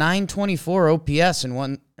 he had a 924 OPS and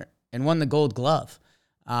won the Gold Glove.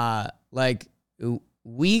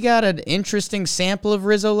 We got an interesting sample of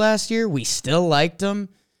Rizzo last year. We still liked him.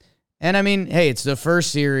 And I mean, hey, it's the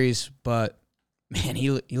first series, but man, he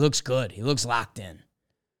looks good. He looks locked in.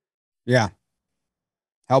 Yeah.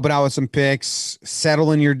 Helping out with some picks,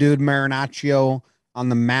 settling your dude Marinaccio on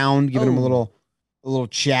the mound, giving him a little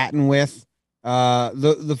chatting with.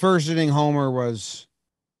 The first inning homer was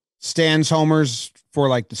Stan's homers for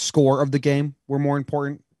like the score of the game were more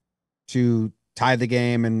important to tie the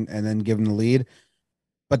game and then give him the lead.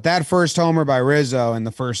 But that first homer by Rizzo in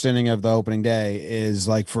the first inning of the opening day is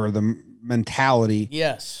like for the mentality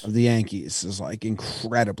of the Yankees is like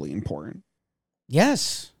incredibly important.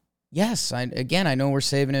 Yes. I know we're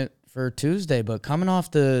saving it for Tuesday, but coming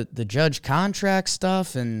off the Judge contract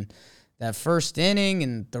stuff and that first inning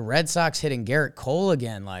and the Red Sox hitting Garrett Cole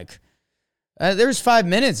again, like there's 5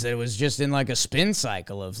 minutes that it was just in like a spin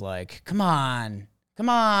cycle of like, come on.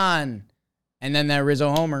 And then that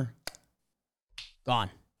Rizzo homer, gone.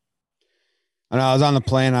 And I was on the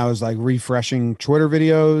plane. I was like refreshing Twitter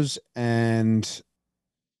videos and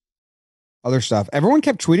other stuff. Everyone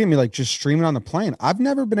kept tweeting me like, just stream it on the plane. I've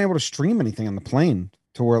never been able to stream anything on the plane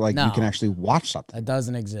to where like you can actually watch something. That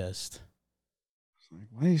doesn't exist.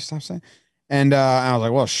 Why do you stop saying? And I was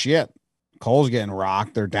like, well, shit. Cole's getting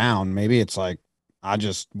rocked. They're down. Maybe it's like I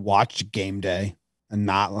just watch game day and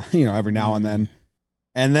not, every now and then.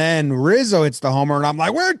 And then Rizzo hits the homer, and I'm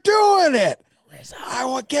like, we're doing it.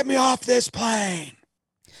 Get me off this plane.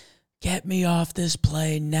 Get me off this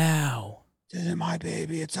plane now. This isn't my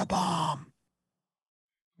baby. It's a bomb.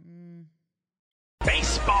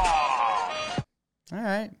 Baseball. All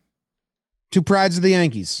right. 2 prides of the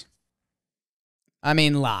Yankees. I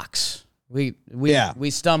mean, locks. We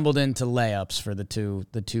stumbled into layups for the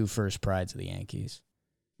two first prides of the Yankees.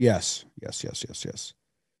 Yes. Yes.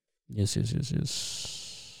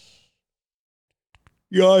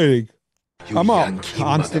 Yawning. I'm a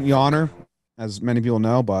constant yawner, as many people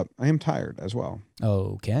know, but I am tired as well.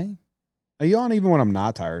 Okay. I yawn even when I'm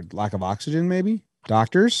not tired. Lack of oxygen, maybe.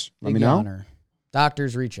 Doctors, let me know.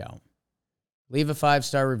 Doctors, reach out. Leave a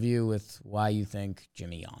 5-star review with why you think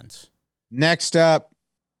Jimmy yawns. Next up,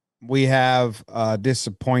 we have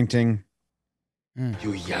disappointing.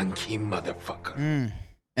 You Yankee motherfucker.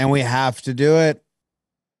 And we have to do it.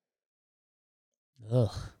 Ugh.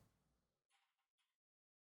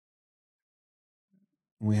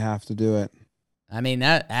 We have to do it. I mean,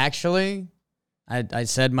 that actually, I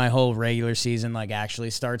said my whole regular season like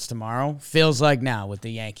actually starts tomorrow. Feels like now with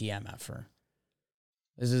the Yankee MFer.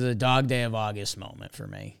 This is a dog day of August moment for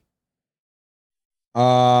me.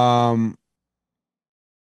 I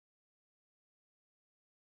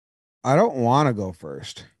don't want to go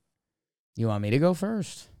first. You want me to go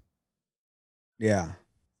first? Yeah.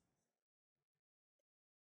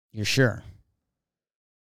 You're sure?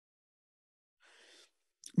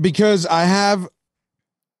 Because I have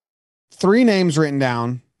 3 names written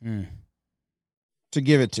down to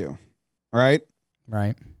give it to. Right?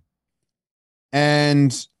 Right.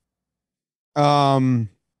 And there's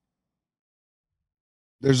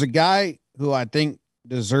a guy who I think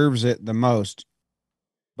deserves it the most,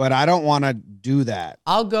 but I don't want to do that.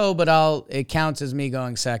 I'll go, but it counts as me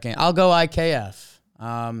going second. I'll go IKF.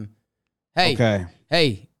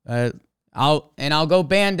 Hey, I'll go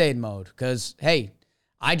Band-Aid mode because, hey,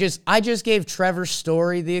 I just gave Trevor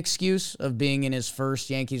Story the excuse of being in his first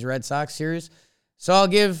Yankees-Red Sox series. So I'll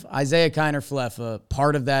give Isaiah Kiner-Falefa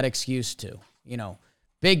part of that excuse too.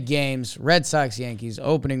 Big games, Red Sox, Yankees,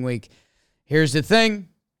 opening week. Here's the thing.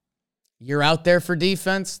 You're out there for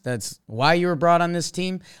defense. That's why you were brought on this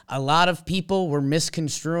team. A lot of people were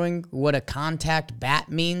misconstruing what a contact bat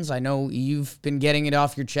means. I know you've been getting it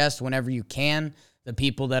off your chest whenever you can. The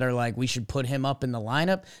people that are like, we should put him up in the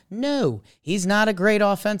lineup. No, he's not a great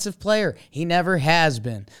offensive player. He never has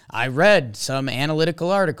been. I read some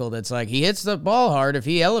analytical article that's like, he hits the ball hard. If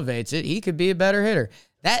he elevates it, he could be a better hitter.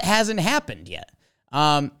 That hasn't happened yet.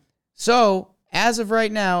 So as of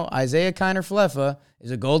right now, Isaiah Kiner-Falefa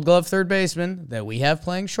is a Gold Glove third baseman that we have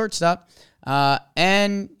playing shortstop.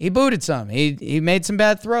 And he booted some. He made some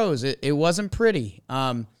bad throws. It wasn't pretty.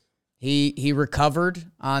 He recovered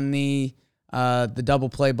on the double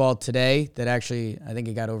play ball today that actually, I think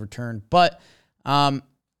it got overturned. But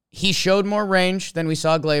he showed more range than we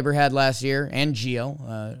saw Glaber had last year, and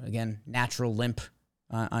Gio. Again, natural limp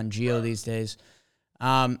on Gio these days.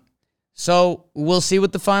 So we'll see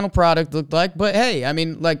what the final product looked like. But hey, I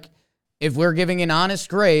mean, like, if we're giving an honest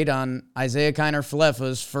grade on Isaiah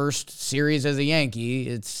Kiner-Falefa's first series as a Yankee,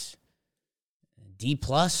 it's D+.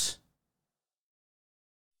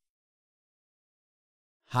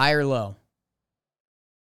 High or low?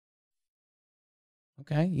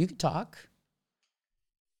 Okay, you can talk.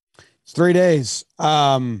 It's 3 days.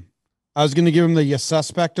 I was going to give him the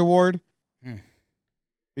suspect award Hmm.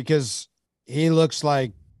 because he looks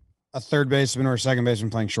like a third baseman or a second baseman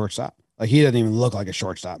playing shortstop. Like he doesn't even look like a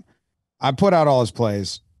shortstop. I put out all his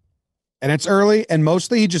plays and it's early and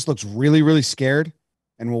mostly he just looks really, really scared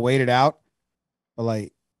and we'll wait it out. But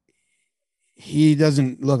like, he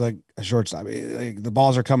doesn't look like a shortstop. Like, the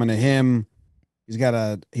balls are coming to him. He's got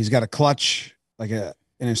a clutch in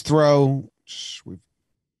his throw.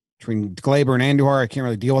 Between Glaber and Andujar, I can't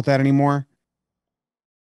really deal with that anymore.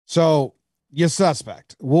 So you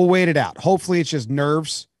suspect. We'll wait it out. Hopefully it's just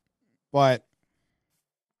nerves. But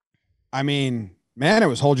I mean, man, it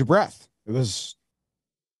was hold your breath. It was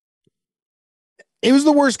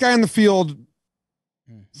the worst guy in the field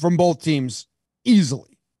from both teams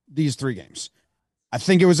easily these 3 games. I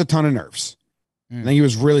think it was a ton of nerves. I think he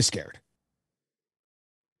was really scared.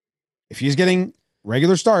 If he's getting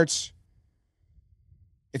regular starts,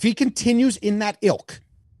 if he continues in that ilk,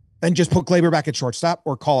 then just put Glaber back at shortstop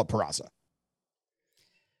or call it Peraza.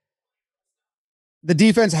 The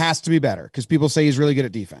defense has to be better because people say he's really good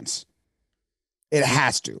at defense. It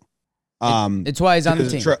has to. It's why he's on the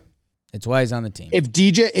team. It's why he's on the team. If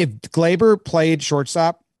Glaber played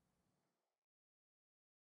shortstop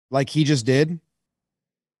like he just did,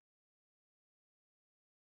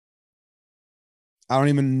 I don't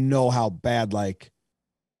even know how bad like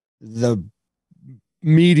the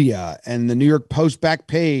media and the New York Post back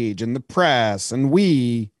page and the press and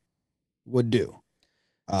we would do.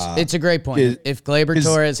 It's a great point. If Glaber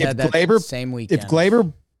Torres had that same weekend. If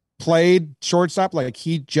Glaber played shortstop like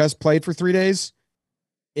he just played for 3 days,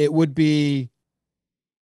 it would be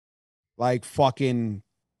like fucking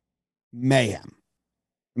mayhem.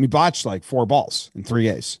 I mean, botched like 4 balls in 3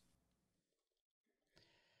 days.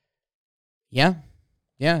 Yeah.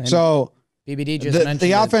 Yeah. So BBD just mentioned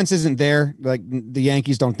the offense isn't there. Like the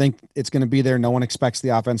Yankees don't think it's going to be there. No one expects the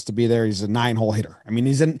offense to be there. He's a 9-hole hitter. I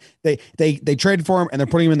mean, they traded for him and they're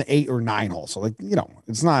putting him in the 8 or 9 hole. So like,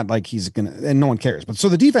 it's not like he's going to, and no one cares, but so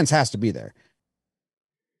the defense has to be there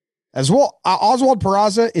as well. Oswald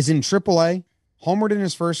Peraza is in AAA, homered in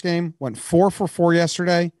his first game, went 4 for 4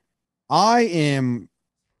 yesterday. I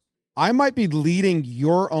might be leading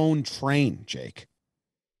your own train, Jake,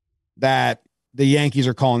 that the Yankees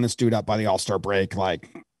are calling this dude up by the All-Star break. Like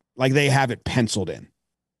they have it penciled in.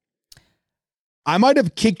 I might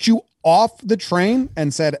have kicked you off the train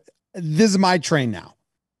and said, this is my train now.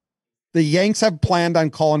 The Yanks have planned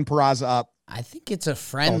on calling Peraza up. I think it's a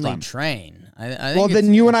friendly train. I think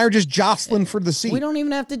then you and I are just jostling for the seat. We don't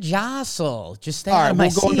even have to jostle. Just stay out of my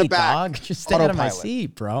seat, in the back. Dog. Just stay out of my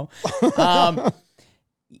seat, bro.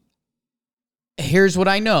 Here's what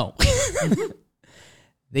I know.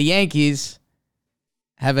 The Yankees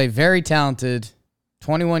have a very talented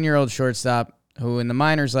 21-year-old shortstop who in the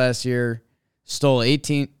minors last year stole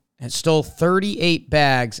 38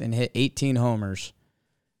 bags and hit 18 homers.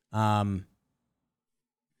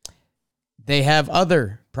 They have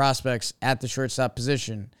other prospects at the shortstop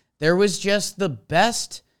position. There was just the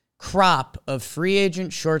best crop of free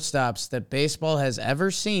agent shortstops that baseball has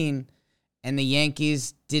ever seen, and the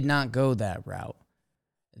Yankees did not go that route.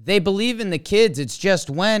 They believe in the kids. It's just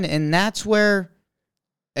when, and that's where,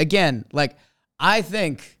 again, like I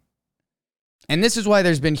think, and this is why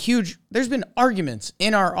there's been arguments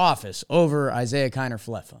in our office over Isaiah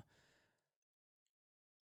Kiner-Falefa.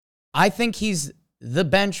 I think he's the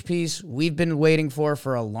bench piece we've been waiting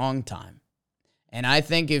for a long time. And I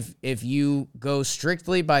think if you go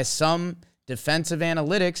strictly by some defensive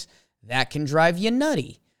analytics, that can drive you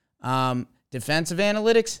nutty. Defensive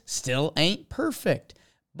analytics still ain't perfect.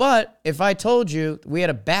 But if I told you we had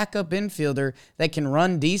a backup infielder that can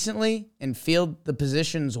run decently and field the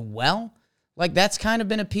positions well, like that's kind of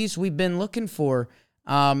been a piece we've been looking for.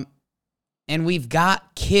 And we've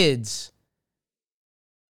got kids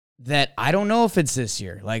that I don't know if it's this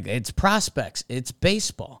year. Like it's prospects, it's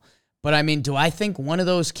baseball. But I mean, do I think one of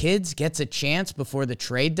those kids gets a chance before the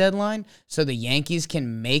trade deadline so the Yankees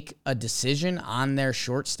can make a decision on their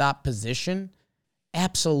shortstop position?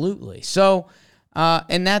 Absolutely. So,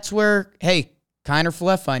 and that's where, hey,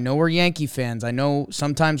 Kiner-Falefa, I know we're Yankee fans. I know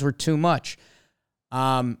sometimes we're too much.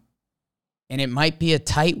 And it might be a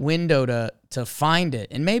tight window to find it.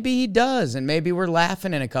 And maybe he does. And maybe we're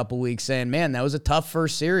laughing in a couple weeks saying, man, that was a tough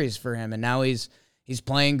first series for him. And now he's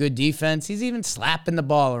playing good defense. He's even slapping the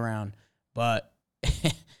ball around. But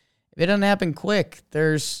if it doesn't happen quick,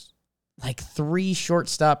 there's like 3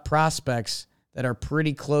 shortstop prospects that are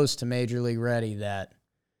pretty close to Major League ready that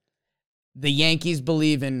the Yankees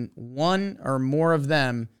believe in one or more of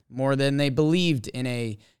them more than they believed in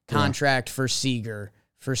a contract for Seager,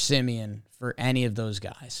 for Simeon, for any of those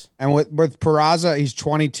guys. And with Peraza, he's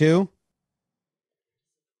 22.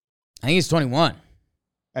 I think he's 21.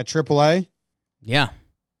 at AAA. Yeah.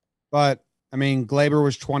 But I mean, Glaber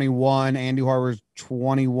was 21. Andujar was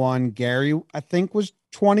 21. Gary, I think, was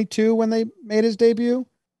 22 when they made his debut.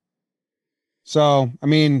 So, I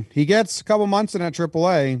mean, he gets a couple months in at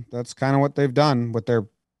AAA. That's kind of what they've done with their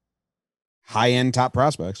high-end top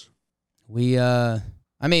prospects. I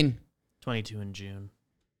mean, 22 in June.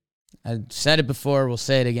 I said it before. We'll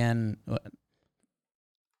say it again.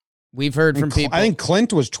 We've heard from people. I think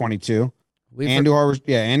Clint was 22.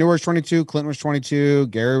 Andujar was 22. Clint was 22.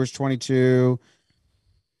 Gary was 22.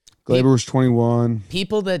 Glaber was 21.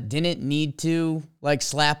 People that didn't need to like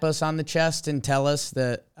slap us on the chest and tell us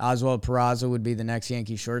that Oswald Peraza would be the next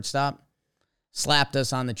Yankee shortstop slapped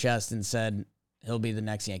us on the chest and said he'll be the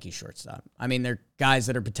next Yankee shortstop. I mean, they're guys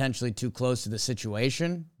that are potentially too close to the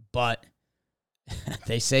situation, but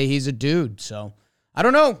they say he's a dude. So I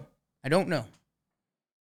don't know. It's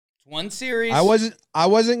one series. I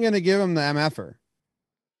wasn't going to give him the MFer.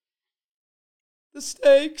 The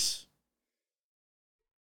stakes.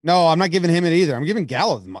 No, I'm not giving him it either. I'm giving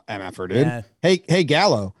Gallo the MFer, dude. Yeah. Hey,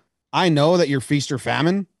 Gallo, I know that you're feast or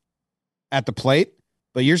famine at the plate,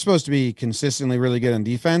 but you're supposed to be consistently really good on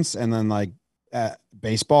defense and then like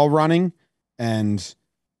baseball running. And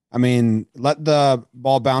I mean, let the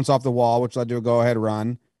ball bounce off the wall, which led to a go-ahead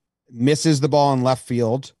run. Misses the ball in left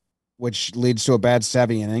field, which leads to a bad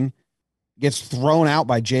 7th inning. Gets thrown out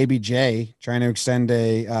by JBJ trying to extend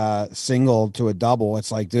a single to a double.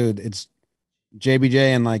 It's like, dude, it's JBJ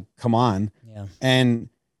and like, come on. Yeah. And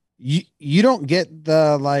you don't get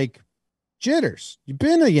the like jitters. You've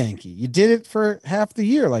been a Yankee. You did it for half the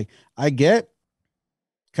year. Like, I get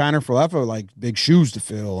Connor Falefa, like big shoes to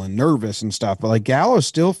fill and nervous and stuff, but like Gallo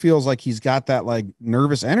still feels like he's got that like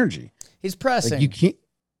nervous energy. He's pressing. Like,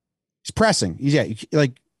 he's pressing.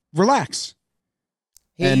 Like relax.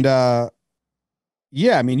 I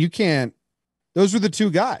mean, you can't, those were the two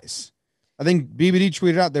guys. I think BBD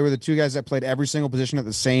tweeted out they were the two guys that played every single position at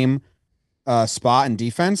the same spot in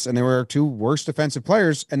defense, and they were our two worst defensive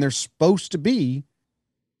players, and they're supposed to be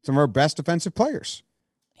some of our best defensive players.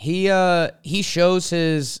 He shows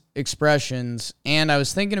his expressions, and I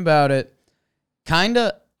was thinking about it. Kind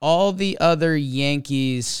of all the other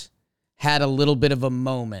Yankees had a little bit of a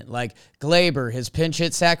moment. Like Glaber, his pinch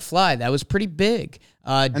hit sac fly, that was pretty big.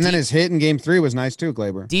 And then his hit in Game 3 was nice too,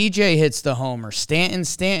 Glaber. DJ hits the homer.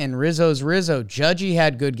 Stanton, Rizzo's Rizzo. Judgy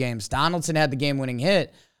had good games. Donaldson had the game-winning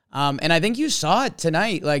hit. And I think you saw it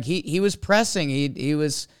tonight. Like he was pressing. He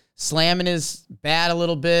was slamming his bat a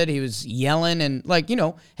little bit. He was yelling and like,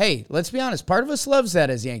 hey, let's be honest. Part of us loves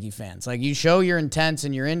that as Yankee fans. Like you show you're intense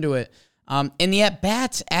and you're into it. And the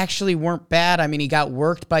at-bats actually weren't bad. I mean, he got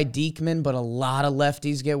worked by Diekman, but a lot of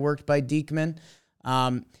lefties get worked by Diekman.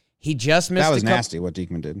 He just missed. That was nasty what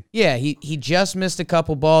Diekman did. Yeah, he just missed a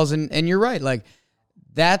couple balls, and you're right. Like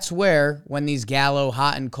that's where when these Gallo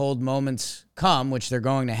hot and cold moments come, which they're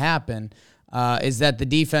going to happen, is that the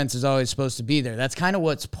defense is always supposed to be there. That's kind of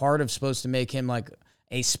what's part of supposed to make him like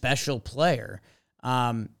a special player.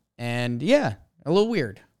 And yeah, a little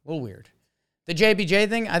weird. The JBJ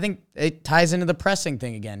thing, I think it ties into the pressing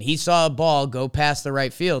thing again. He saw a ball go past the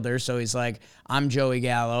right fielder, so he's like, I'm Joey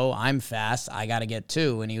Gallo, I'm fast, I got to get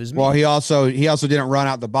 2, and he was mean. Well, he also didn't run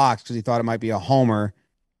out the box because he thought it might be a homer.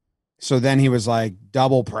 So then he was like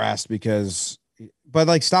double pressed but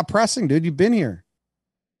like stop pressing, dude. You've been here.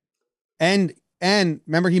 And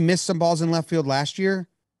remember he missed some balls in left field last year.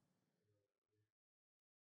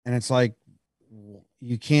 And it's like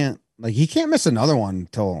he can't miss another one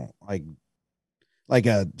till like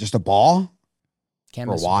just a ball Can't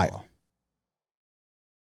for a miss while. ball.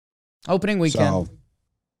 Opening weekend. So,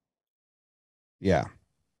 yeah.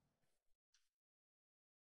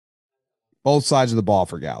 Both sides of the ball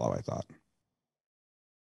for Gallo, I thought.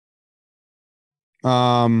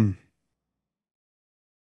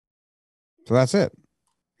 So that's it.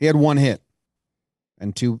 He had 1 hit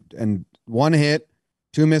and 2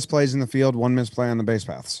 misplays in the field, 1 misplay on the base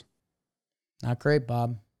paths. Not great,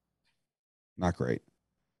 Bob. Not great.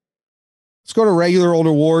 Let's go to regular old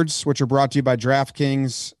awards, which are brought to you by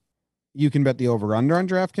DraftKings. You can bet the over-under on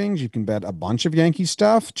DraftKings. You can bet a bunch of Yankee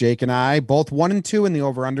stuff. Jake and I, both 1 and 2 in the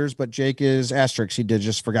over-unders, but Jake is asterisk.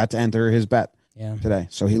 He forgot to enter his bet today,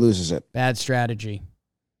 so he loses it. Bad strategy.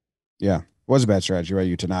 Yeah, it was a bad strategy, right?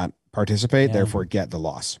 You to not participate, therefore get the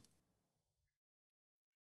loss.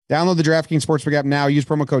 Download the DraftKings Sportsbook app now. Use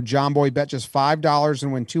promo code JOHNBOY. Bet just $5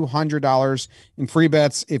 and win $200 in free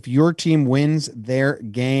bets if your team wins their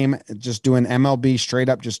game. Just doing MLB straight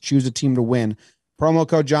up. Just choose a team to win. Promo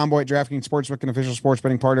code JOHNBOY at DraftKings Sportsbook, an official sports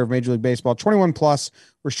betting partner of Major League Baseball. 21 plus.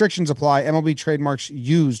 Restrictions apply. MLB trademarks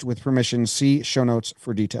used with permission. See show notes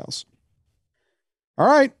for details. All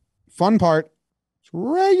right. Fun part. It's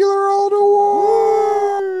regular old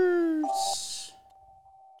awards.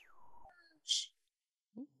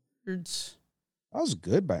 Words. That was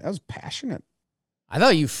good, but that was passionate. I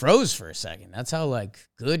thought you froze for a second. That's how like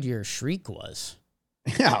good your shriek was.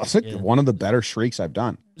 Yeah, it was like one of the better shrieks I've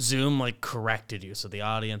done. Zoom like corrected you, so the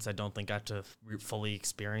audience I don't think got to fully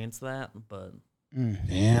experience that. But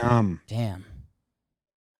Damn.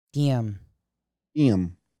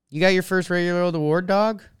 You got your first regular old award,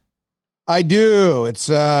 dog? I do.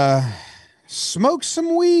 It's Smoke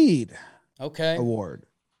Some Weed Okay. award.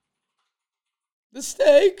 The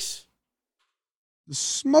stakes. The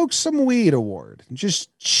Smoke Some Weed award.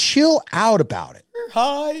 Just chill out about it. You're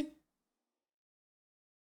high.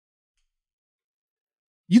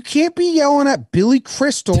 You can't be yelling at Billy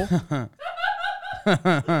Crystal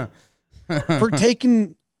for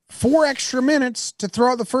taking 4 extra minutes to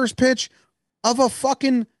throw out the first pitch of a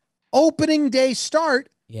fucking opening day start,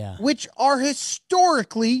 which are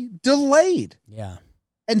historically delayed. Yeah.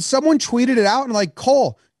 And someone tweeted it out and like,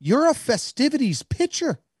 Cole, you're a festivities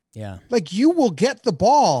pitcher. Yeah. Like you will get the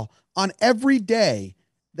ball on every day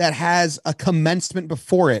that has a commencement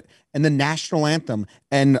before it and the national anthem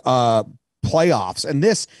and playoffs and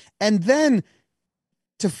this, and then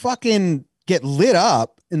to fucking get lit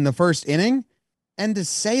up in the first inning and to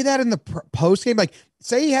say that in the post game, like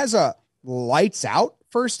say he has a lights out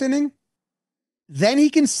first inning, then he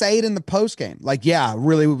can say it in the post game. Like, yeah,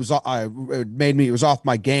 really, it was off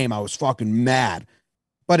my game. I was fucking mad,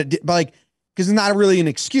 but because it's not really an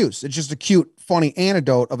excuse. It's just a cute, funny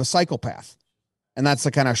anecdote of a psychopath. And that's the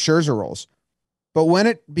kind of Scherzer rolls. But when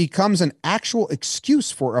it becomes an actual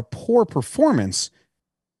excuse for a poor performance,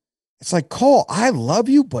 it's like, Cole, I love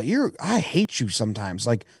you, but I hate you sometimes.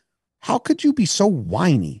 Like, how could you be so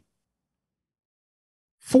whiny?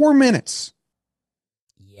 4 minutes.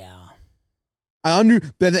 Yeah.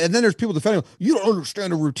 And then there's people defending, you don't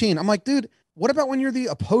understand a routine. I'm like, dude, what about when you're the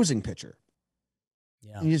opposing pitcher?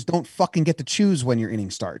 Yeah. And you just don't fucking get to choose when your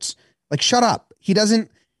inning starts. Like, shut up. It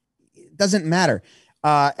doesn't matter.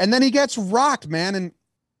 And then he gets rocked, man. And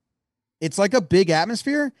it's like a big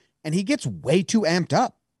atmosphere and he gets way too amped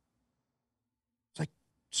up. It's like,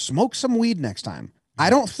 smoke some weed next time. I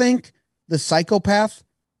don't think the psychopath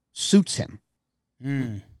suits him.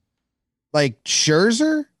 Like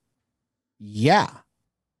Scherzer. Yeah.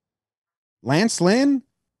 Lance Lynn.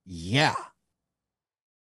 Yeah.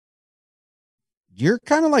 You're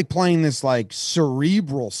kind of like playing this like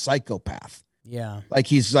cerebral psychopath. Yeah. Like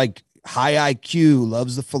he's like high IQ,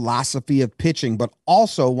 loves the philosophy of pitching, but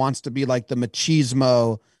also wants to be like the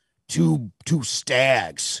machismo two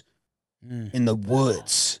stags in the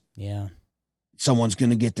woods. Yeah. Someone's going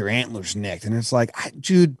to get their antlers nicked. And it's like,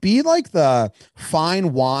 dude, be like the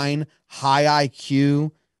fine wine, high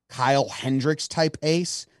IQ, Kyle Hendricks type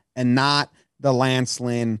ace and not the Lance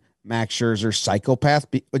Lynn, Max Scherzer psychopath.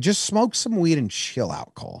 But just smoke some weed and chill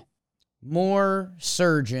out, Cole. More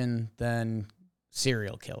surgeon than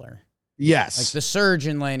serial killer. Yes. Like the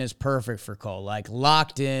surgeon lane is perfect for Cole. Like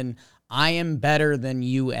locked in. I am better than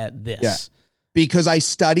you at this. Yeah. Because I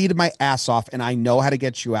studied my ass off and I know how to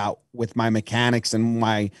get you out with my mechanics and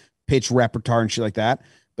my pitch repertoire and shit like that.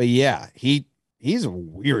 But yeah, he's a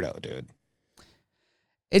weirdo, dude.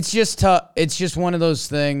 It's just tough. It's just one of those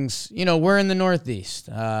things. You know, we're in the Northeast.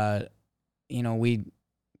 You know,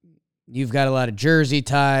 you've got a lot of Jersey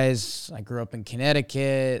ties. I grew up in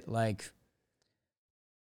Connecticut. Like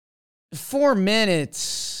 4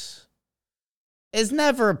 minutes is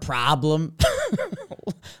never a problem.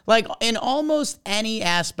 Like in almost any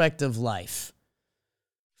aspect of life,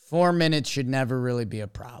 4 minutes should never really be a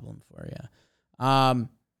problem for you.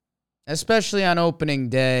 Especially on opening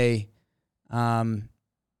day. And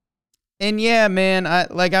yeah, man,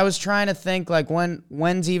 I was trying to think like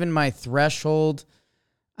when's even my threshold?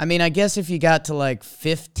 I mean, I guess if you got to like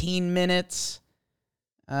 15 minutes,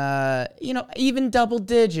 you know, even double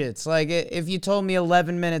digits. Like if you told me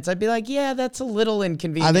 11 minutes, I'd be like, yeah, that's a little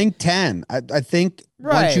inconvenient. I think 10. I think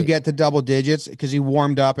once you get to double digits, because he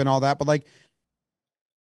warmed up and all that, but like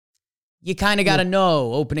you kind of got to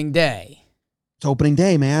know opening day. It's opening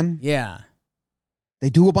day, man. Yeah. They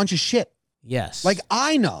do a bunch of shit. Yes. Like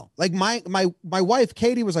I know, like my wife,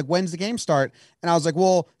 Katie, was like, when's the game start? And I was like,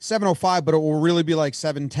 well, 7:05, but it will really be like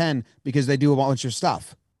 7:10 because they do a bunch of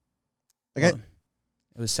stuff. Like it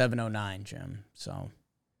was 7:09, Jim. So,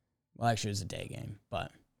 well, actually it was a day game,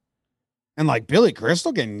 but. And like Billy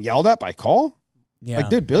Crystal getting yelled at by Cole. Yeah. Like,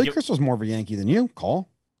 dude, Billy Crystal's more of a Yankee than you, Cole.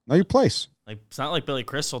 Know your place. Like, it's not like Billy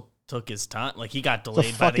Crystal took his time. Like, he got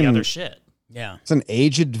delayed by the other shit. Yeah. It's an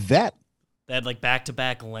aged vet. They had like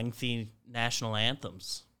back-to-back lengthy national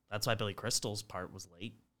anthems. That's why Billy Crystal's part was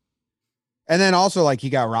late. And then also like he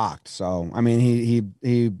got rocked. So I mean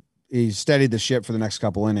he steadied the ship for the next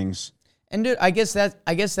couple innings. And dude, I guess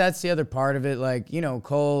that's the other part of it. Like, you know,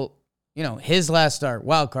 Cole, you know, his last start,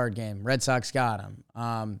 wild card game, Red Sox got him.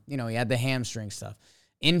 You know, he had the hamstring stuff.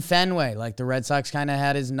 In Fenway, like the Red Sox kind of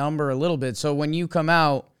had his number a little bit. So when you come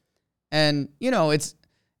out and, you know, it's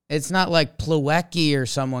not like Plawecki or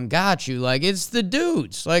someone got you. Like, it's the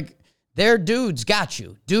dudes. Like, their dudes got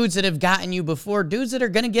you. Dudes that have gotten you before. Dudes that are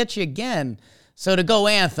going to get you again. So to go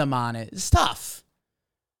Anthem on it, it's tough.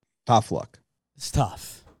 Tough luck. It's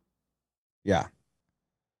tough. Yeah.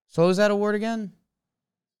 So what was that award again?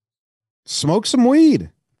 Smoke Some Weed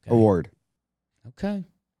award. Okay.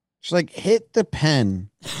 Just like hit the pen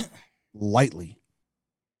lightly.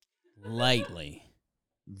 Lightly.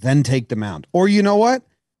 Then take the mound. Or you know what?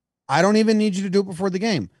 I don't even need you to do it before the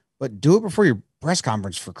game, but do it before your press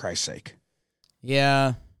conference, for Christ's sake.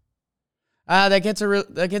 Yeah. That gets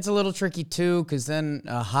a little tricky too, because then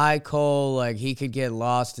a high Cole, like he could get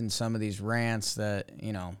lost in some of these rants that,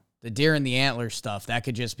 you know, the deer and the antler stuff, that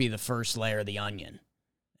could just be the first layer of the onion.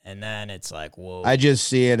 And then it's like, whoa. I just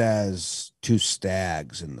see it as two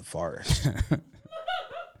stags in the forest. I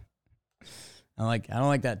don't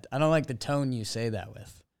like that. I don't like the tone you say that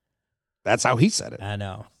with. That's how he said it. I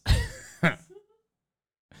know.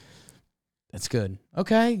 That's good.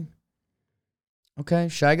 Okay.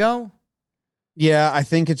 Should I go? Yeah, I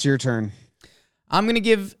think it's your turn. I'm going to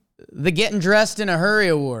give the Getting Dressed in a Hurry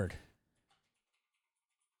award.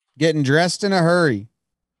 Getting Dressed in a Hurry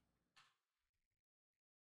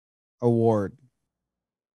award.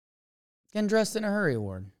 Getting Dressed in a Hurry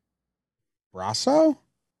award. Brasso?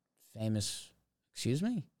 Famous. Excuse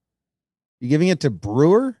me? You giving it to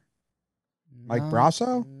Brewer? Mike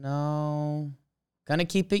Brasso? No. Gonna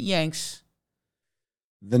keep it Yanks.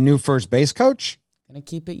 The new first base coach? Gonna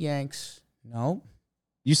keep it Yanks. No.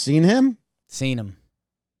 You seen him? Seen him.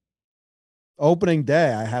 Opening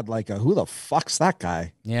day, I had like a, who the fuck's that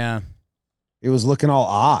guy? Yeah. It was looking all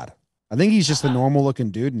odd. I think he's just a normal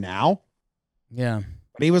looking dude now. Yeah.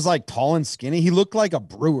 But he was like tall and skinny. He looked like a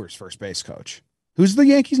Brewers first base coach. Who's the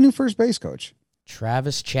Yankees' new first base coach?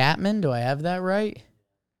 Travis Chapman. Do I have that right?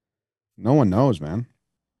 No one knows, man.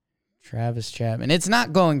 Travis Chapman. It's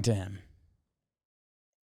not going to him.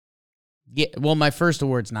 Yeah. Well, my first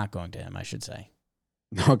award's not going to him, I should say.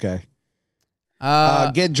 Okay.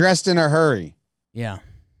 Get Dressed in a Hurry. Yeah.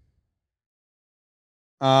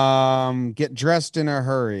 Get Dressed in a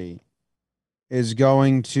Hurry is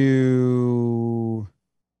going to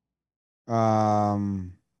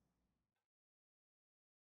Ron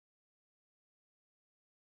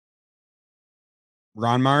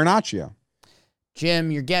Marinaccio.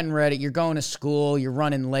 Jim, you're getting ready. You're going to school. You're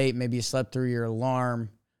running late. Maybe you slept through your alarm.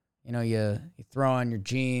 You know, you throw on your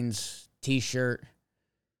jeans, T-shirt.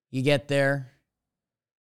 You get there.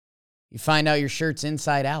 You find out your shirt's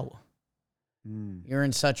inside out. You're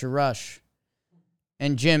in such a rush.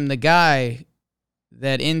 And Jim, the guy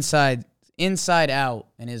that inside out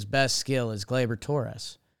and his best skill is Gleyber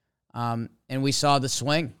Torres. And we saw the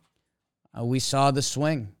swing.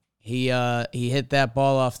 He hit that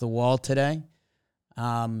ball off the wall today.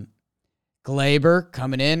 Gleyber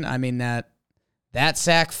coming in. I mean, that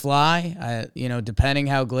sack fly, depending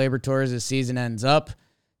how Gleyber Torres' season ends up,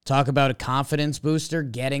 talk about a confidence booster,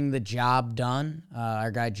 getting the job done. Our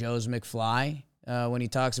guy Joe's McFly, when he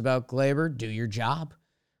talks about Gleyber, do your job.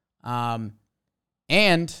 And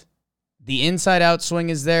the inside-out swing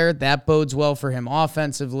is there. That bodes well for him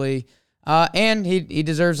offensively. And he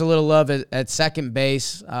deserves a little love at second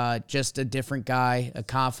base. Just a different guy, a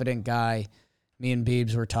confident guy. Me and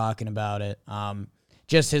Beebs were talking about it.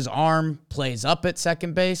 Just his arm plays up at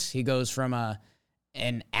second base. He goes from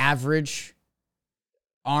an average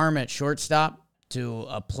arm at shortstop to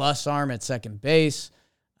a plus arm at second base.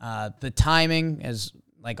 The timing, as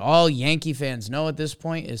like all Yankee fans know at this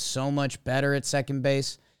point, is so much better at second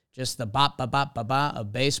base. Just the bop, bop, bop, bop, bop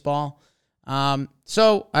of baseball.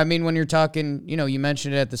 So, I mean, when you're talking, you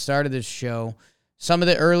mentioned it at the start of this show, some of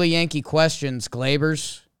the early Yankee questions,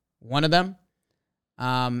 Gleyber's one of them,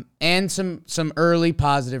 and some early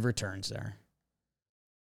positive returns there.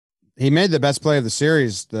 He made the best play of the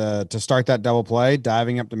series to start that double play,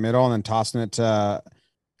 diving up the middle and then tossing it to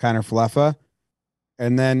Kiner Falefa.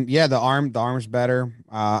 And then, yeah, the arm's better.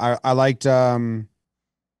 I liked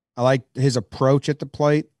his approach at the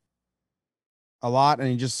plate a lot, and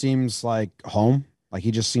he just seems like home. Like he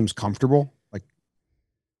just seems comfortable, like,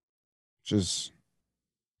 which is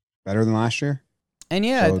better than last year. And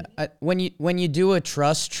yeah, so, when you do a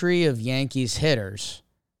trust tree of Yankees hitters,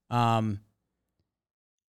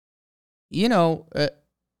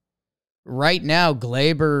 right now,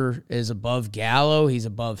 Glaber is above Gallo. He's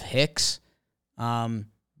above Hicks.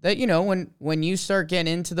 That, you know, when you start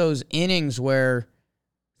getting into those innings where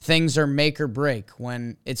things are make or break,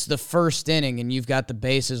 when it's the first inning and you've got the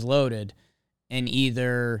bases loaded and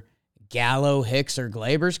either Gallo, Hicks, or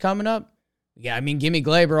Glaber's coming up, yeah, I mean, give me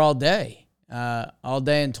Glaber all day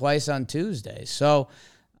and twice on Tuesday. So,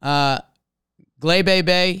 Glebe,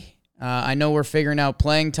 I know we're figuring out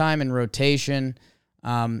playing time and rotation.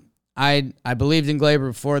 I believed in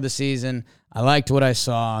Glaber before the season. I liked what I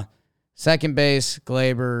saw. Second base,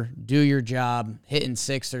 Glaber, do your job. Hitting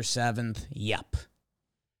 6th or 7th, yup.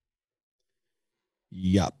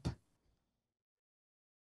 Yup.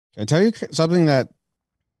 Can I tell you something that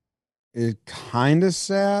is kind of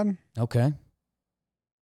sad? Okay.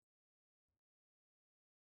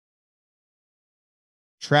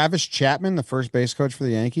 Travis Chapman, the first base coach for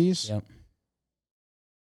the Yankees. Yep.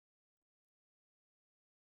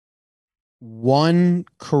 One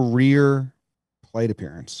career plate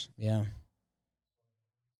appearance. Yeah.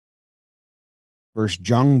 Versus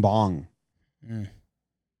Jung Bong.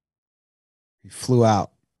 He flew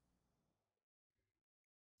out.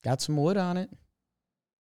 Got some wood on it.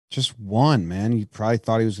 Just one, man. You probably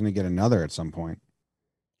thought he was going to get another at some point.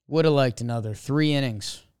 Would have liked another 3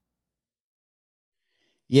 innings.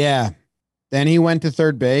 Yeah. Then he went to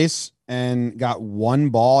third base and got one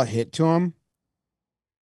ball hit to him.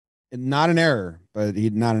 Not an error, but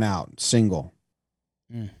not an out. Single.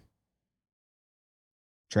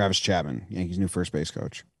 Travis Chapman, Yankees' new first base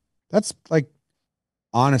coach. That's like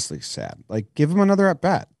honestly sad. Like, give him another at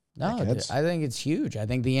bat. No, I think it's huge. I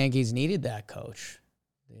think the Yankees needed that coach.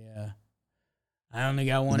 Yeah. I only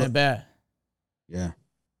got one at bat. Yeah.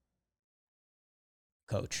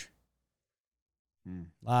 Coach. A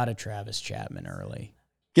lot of Travis Chapman early.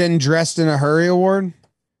 Getting dressed in a hurry award.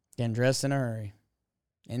 Getting dressed in a hurry.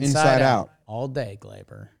 Inside out. All day,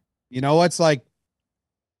 Glaber. You know what's like?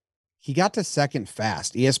 He got to second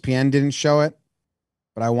fast. ESPN didn't show it,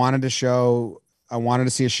 but I wanted to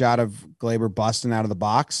see a shot of Glaber busting out of the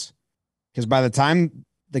box, because by the time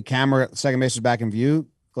the camera at second base was back in view,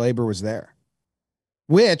 Glaber was there.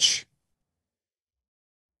 Which,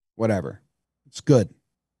 whatever. It's good.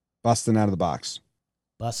 Busting out of the box.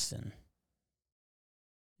 Busting.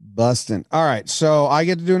 All right, so I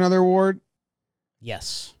get to do another award?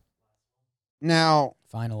 Yes. Now,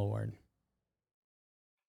 final award.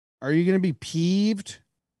 Are you going to be peeved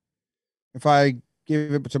if I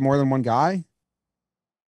give it to more than one guy?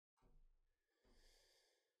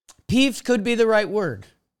 Peeved could be the right word.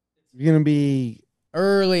 You're going to be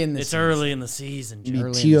early in the season. Early in the season. Be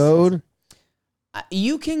TO'd.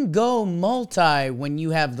 You can go multi when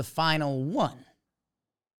you have the final one.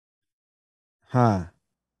 Huh.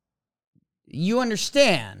 You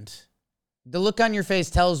understand. The look on your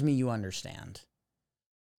face tells me you understand.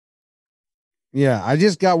 Yeah, I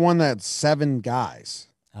just got one that's 7 guys.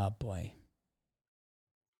 Oh, boy.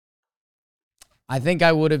 I think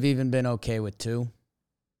I would have even been okay with 2.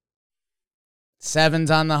 7's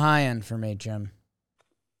on the high end for me, Jim.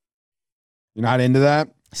 You're not into that?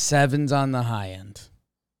 7's on the high end.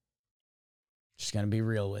 Just going to be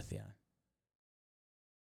real with you.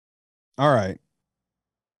 All right.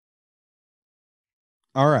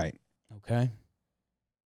 Okay.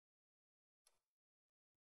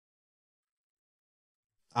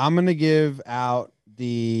 I'm going to give out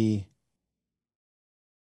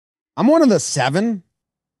I'm one of the 7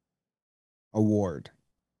 award.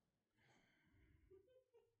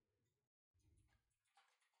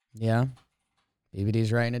 Yeah.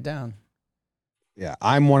 BBD's writing it down. Yeah,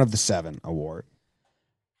 I'm one of the 7 award.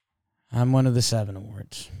 I'm one of the 7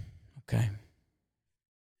 awards. Okay.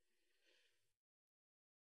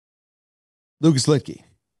 Lucas Litke.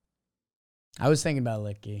 I was thinking about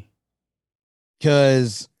Litke.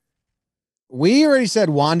 Because we already said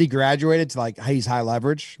Wandy graduated to like, he's high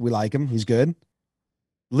leverage. We like him. He's good.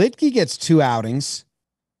 Litke gets 2 outings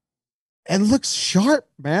and looks sharp,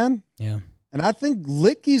 man. Yeah. And I think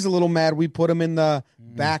Litke's a little mad we put him in the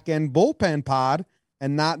back end bullpen pod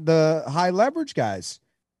and not the high leverage guys.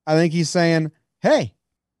 I think he's saying, hey,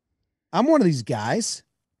 I'm one of these guys.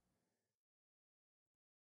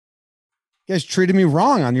 You guys treated me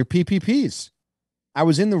wrong on your PPPs. I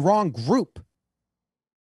was in the wrong group.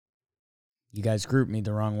 You guys grouped me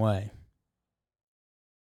the wrong way.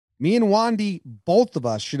 Me and Wandy, both of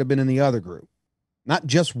us should have been in the other group. Not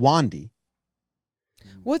just Wandy.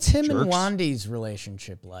 What's him Jerks. and Wandy's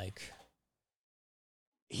relationship like?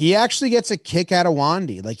 He actually gets a kick out of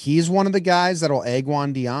Wandy. Like, he's one of the guys that'll egg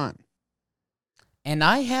Wandy on. And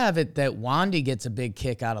I have it that Wandy gets a big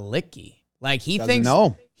kick out of Litke. Like, he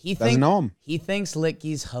Doesn't know him. He thinks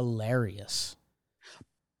Licky's hilarious.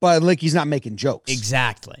 But Licky's not making jokes.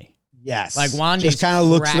 Exactly. Yes. Like Wandy's just kind of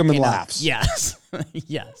looks at him and cracking up. laughs. Yes.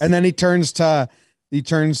 Yes. And then he turns to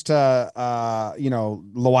Loizaga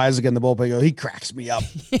in the bullpen. He cracks me up.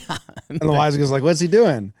 Yeah. And Loizaga's like, what's he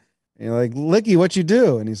doing? And you're like, Licky, what you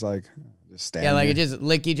do? And he's like, just stand Yeah, like here.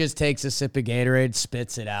 Licky just takes a sip of Gatorade,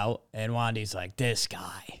 spits it out, and Wandy's like, this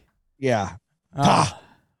guy. Yeah. Oh,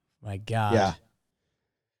 my God. Yeah.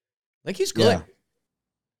 Licky's good.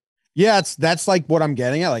 Yeah, that's like what I'm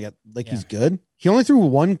getting at. Like he's good. He only threw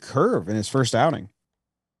one curve in his first outing.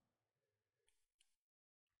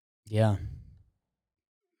 Yeah.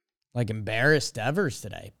 Like embarrassed Devers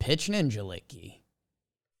today. Pitch ninja Licky.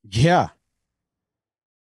 Yeah.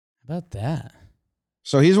 How about that?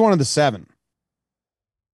 So he's one of the 7.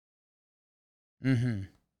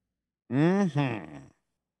 Mm-hmm. Mm-hmm.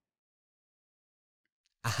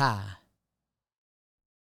 Aha.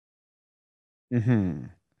 Mm-hmm.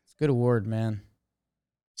 It's a good award, man.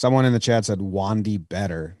 Someone in the chat said Wandy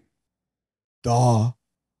better. Duh.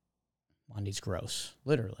 Wandy's gross.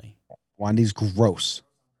 Literally. Wandy's gross.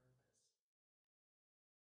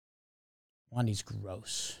 Wandy's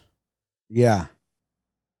gross. Yeah.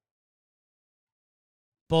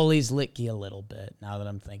 Bullies Licky a little bit now that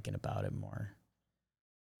I'm thinking about it more.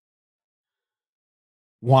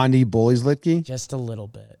 Wandy bullies Litke. Just a little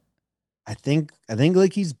bit. I think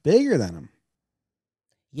Licky's bigger than him.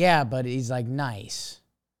 Yeah, but he's like nice.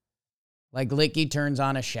 Like Licky turns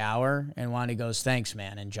on a shower and Wandy goes, thanks,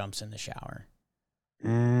 man, and jumps in the shower.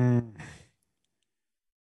 I'm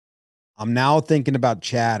now thinking about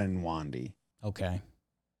Chad and Wandy. Okay.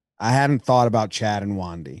 I hadn't thought about Chad and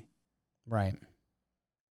Wandy. Right.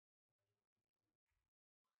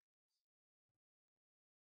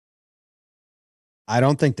 I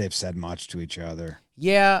don't think they've said much to each other.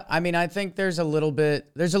 Yeah, I mean, I think there's a little bit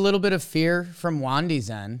of fear from Wandy's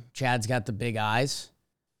end. Chad's got the big eyes,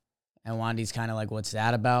 and Wandy's kind of like, what's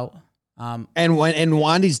that about? And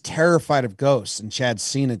Wandy's terrified of ghosts, and Chad's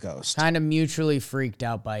seen a ghost. Kind of mutually freaked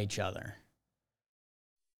out by each other.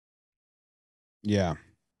 Yeah.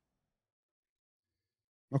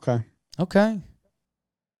 Okay. Okay.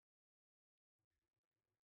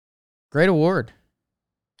 Great award.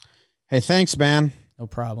 Hey, thanks, man. No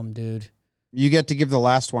problem, dude. You get to give the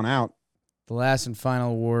last one out. The last and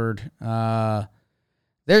final award.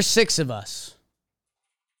 There's 6 of us.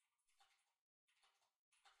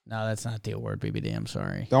 No, that's not the award, BBD. I'm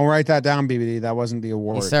sorry. Don't write that down, BBD. That wasn't the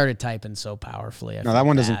award. He started typing so powerfully. No, that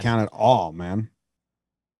one doesn't count at all, man.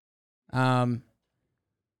 I'm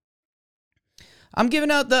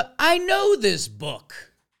giving out the I Know This Book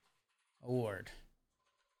award.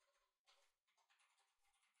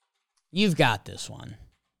 You've got this one.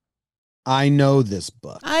 I know this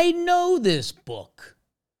book. I know this book.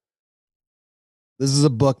 This is a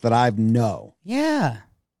book that I know. Yeah.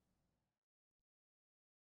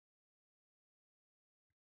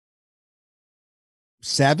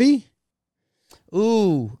 Sevi?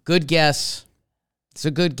 Ooh, good guess. It's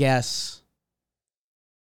a good guess.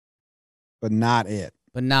 But not it.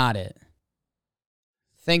 But not it.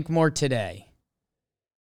 Think more today.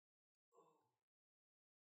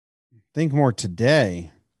 Think more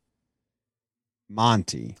today.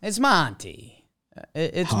 Monty. It's Monty.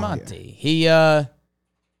 It's Monty. Yeah.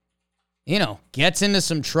 He, gets into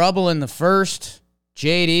some trouble in the first.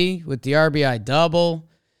 JD with the RBI double.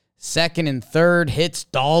 Second and third hits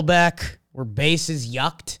Dahlbeck. Where bases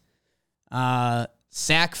yucked.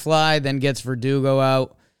 Sack fly, then gets Verdugo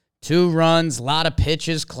out. 2 runs, a lot of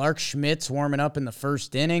pitches. Clark Schmidt's warming up in the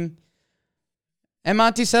first inning. And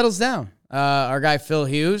Monty settles down. Our guy Phil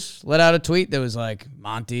Hughes let out a tweet that was like,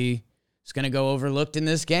 Monty is going to go overlooked in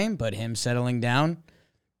this game, but him settling down,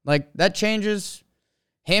 like that changes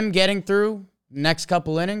him getting through next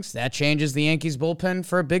couple innings. That changes the Yankees bullpen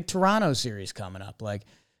for a big Toronto series coming up. I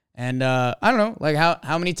don't know, like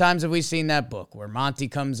how many times have we seen that book where Monty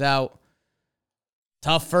comes out,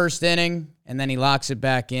 tough first inning, and then he locks it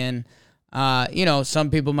back in. Some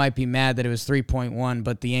people might be mad that it was 3.1,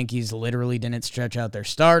 but the Yankees literally didn't stretch out their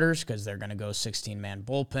starters because they're going to go 16-man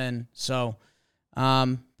bullpen. So,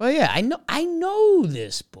 but yeah, I know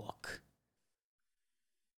this book.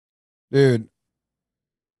 Dude.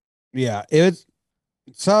 Yeah, it's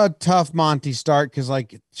a tough Monty start because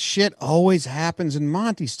shit always happens in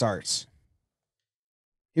Monty starts.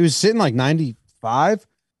 He was sitting 95.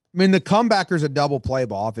 I mean, the comebacker's a double play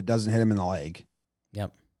ball if it doesn't hit him in the leg.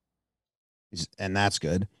 Yep. And that's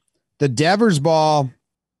good. The Devers ball,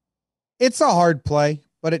 it's a hard play,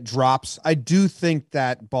 but it drops. I do think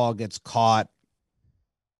that ball gets caught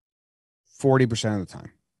 40% of the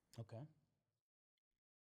time. Okay.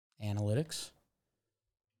 Analytics.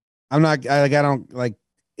 I'm not I don't like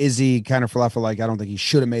Izzy kind of left for like I don't think he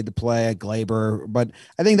should have made the play at Glaber, but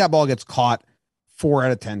I think that ball gets caught 4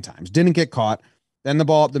 out of 10 times. Didn't get caught. Then the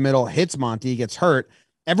ball up the middle hits Monty, gets hurt.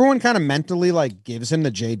 Everyone kind of mentally like gives him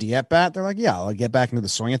the JD at bat. They're like, yeah, I'll get back into the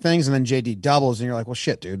swing of things. And then JD doubles, and you're like, well,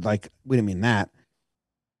 shit, dude. Like, we didn't mean that.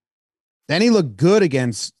 Then he looked good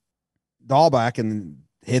against Dahlback and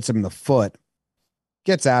hits him in the foot.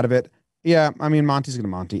 Gets out of it. Yeah, I mean, Monty's going to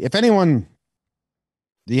Monty. If anyone,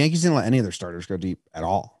 the Yankees didn't let any of their starters go deep at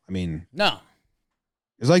all. I mean, no.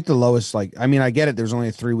 It's like the lowest, like, I mean, I get it. There's only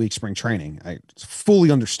a 3-week spring training. I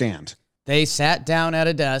fully understand. They sat down at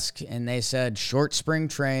a desk and they said, short spring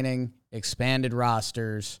training, expanded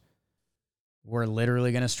rosters. We're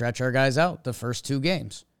literally going to stretch our guys out the first 2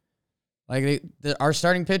 games. Like, our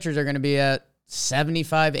starting pitchers are going to be at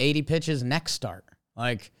 75, 80 pitches next start.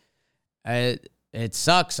 Like, it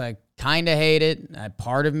sucks. I kind of hate it.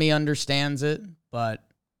 Part of me understands it, but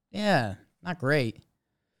yeah, not great.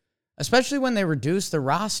 Especially when they reduce the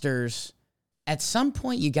rosters. At some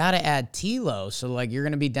point, you got to add Tilo. So, like, you're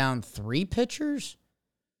going to be down 3 pitchers?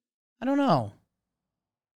 I don't know.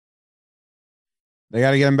 They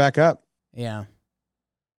got to get him back up. Yeah.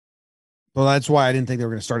 Well, that's why I didn't think they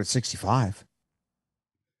were going to start at 65.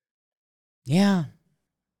 Yeah.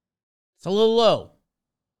 It's a little low.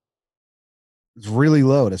 It's really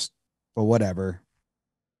low, but whatever.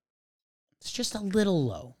 It's just a little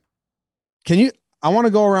low. I want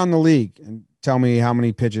to go around the league and tell me how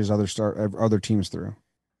many pitches other teams threw.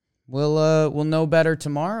 We'll know better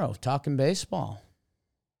tomorrow. Talking baseball.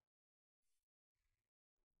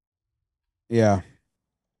 Yeah.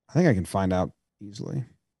 I think I can find out easily.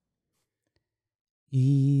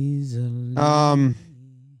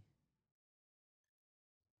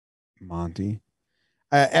 Monty.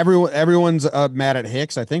 Everyone's mad at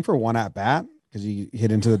Hicks, I think, for 1 at bat because he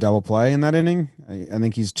hit into the double play in that inning. I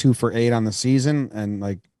think he's 2 for 8 on the season and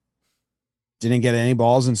like didn't get any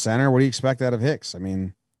balls in center. What do you expect out of Hicks? I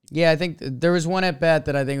mean, yeah, I think there was 1 at bat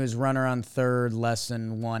that I think was runner on third, less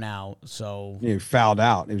than 1 out. So he fouled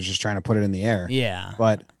out. He was just trying to put it in the air. Yeah,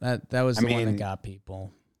 but that was the one that got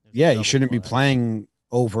people. Yeah, he shouldn't be playing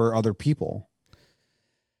over other people.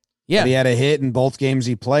 Yeah, but he had a hit in both games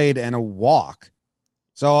he played and a walk.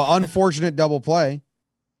 So unfortunate double play.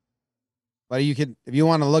 But you could, if you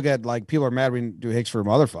want to look at like people are mad when do Hicks for a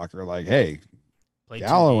motherfucker, like, hey, Played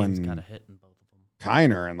Gallo 2 games, and got a hit in both of them.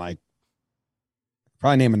 Kiner and like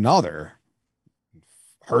probably name another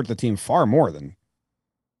hurt the team far more than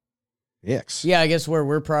Hicks. Yeah, I guess where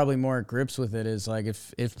we're probably more at grips with it is like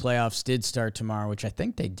if playoffs did start tomorrow, which I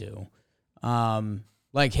think they do,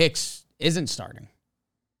 like Hicks isn't starting.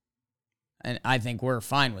 And I think we're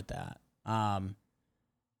fine with that.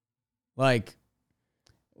 Like,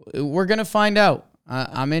 we're going to find out.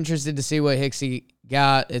 I'm interested to see what Hicksy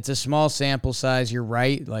got. It's a small sample size. You're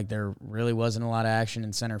right. Like, there really wasn't a lot of action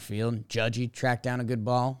in center field. Judgy tracked down a good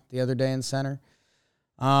ball the other day in center.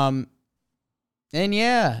 And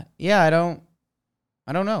yeah, I don't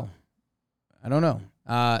know.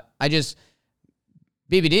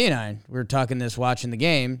 BBD and I were talking this watching the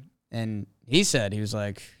game, and he said, he was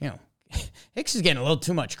like, Hicks is getting a little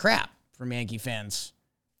too much crap from Yankee fans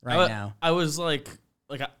now. I was I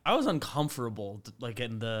was uncomfortable, like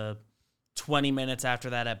in the 20 minutes after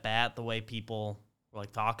that at bat, the way people were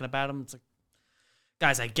like talking about him. It's like,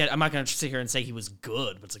 guys, I'm not going to sit here and say he was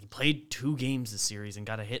good, but it's like he played 2 games this series and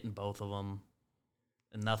got a hit in both of them,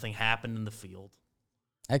 and nothing happened in the field.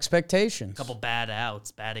 Expectations. A couple bad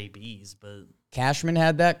outs, bad ABs, but Cashman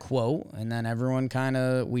had that quote, and then everyone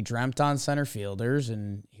we dreamt on center fielders,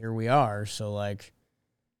 and here we are. So, like,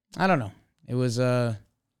 I don't know. It was,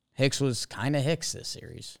 Hicks was kind of Hicks this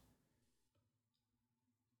series.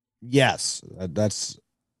 Yes, that's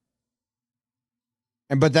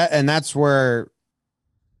where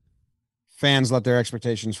fans let their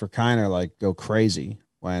expectations for Kiner like go crazy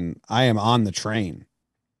when I am on the train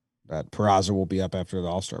that Peraza will be up after the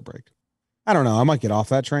All-Star break. I don't know. I might get off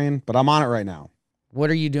that train, but I'm on it right now. What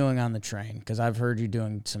are you doing on the train? Because I've heard you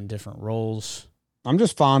doing some different roles. I'm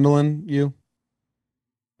just fondling you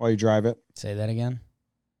while you drive it. Say that again.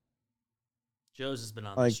 Joe's has been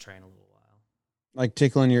on this train a little while. Like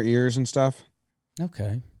tickling your ears and stuff.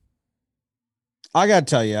 Okay. I got to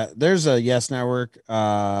tell you, there's a Yes Network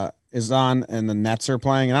is on and the Nets are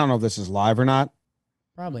playing. And I don't know if this is live or not.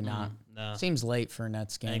 Probably not. No. Seems late for a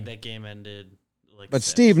Nets game. I think that game ended But 6.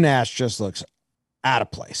 Steve Nash just looks out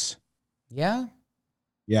of place. Yeah?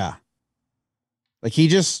 Yeah. Like he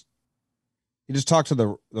just talked to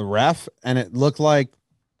the ref and it looked like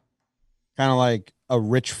kind of like a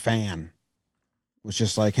rich fan. was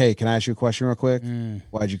just like, hey, can I ask you a question real quick?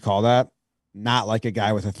 Why'd you call that? Not like a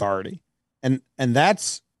guy with authority. And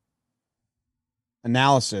that's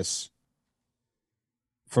analysis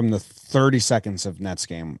from the 30 seconds of Nets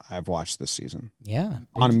game I've watched this season. Yeah.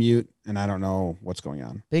 On mute, and I don't know what's going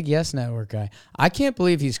on. Big Yes Network guy. I can't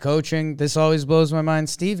believe he's coaching. This always blows my mind.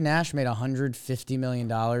 Steve Nash made $150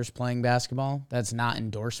 million playing basketball. That's not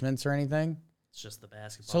endorsements or anything. It's just the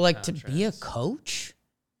basketball. So, like, contracts. to be a coach?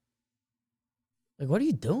 Like, what are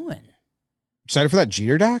you doing? Excited for that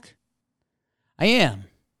Jeter doc? I am.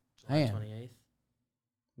 July 28th.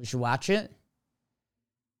 We should watch it.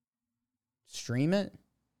 Stream it.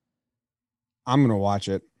 I'm going to watch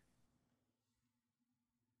it.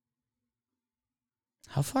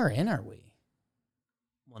 How far in are we?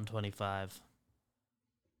 125. It's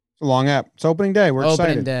a long app. It's opening day. We're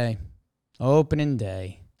excited. Opening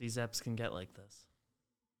day. These apps can get like this.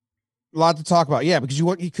 A lot to talk about. Yeah,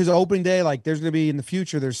 because opening day, like there's going to be in the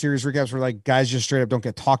future, there's series recaps where like guys just straight up don't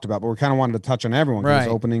get talked about, but we're kind of wanting to touch on everyone because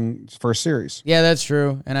it's opening first series. Yeah, that's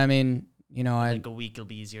true. And I mean, I think a week will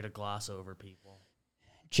be easier to gloss over people.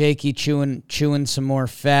 Jakey chewing some more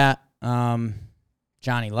fat.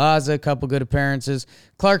 Johnny Laza, a couple good appearances.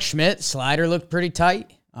 Clark Schmidt, slider looked pretty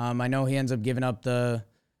tight. I know he ends up giving up the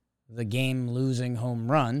game-losing home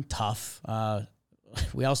run. Tough.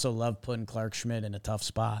 We also love putting Clark Schmidt in a tough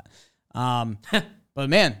spot. But,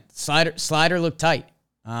 man, slider looked tight.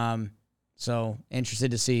 So,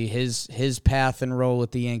 interested to see his path and role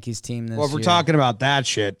with the Yankees team this year. Well, if we're talking about that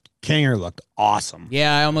shit, Kinger looked awesome.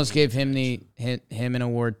 Yeah, I almost gave him an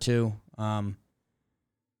award, too.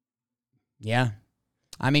 Yeah.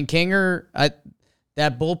 I mean, Kinger,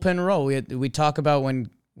 that bullpen role, we talk about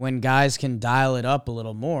when guys can dial it up a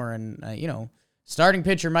little more. And, starting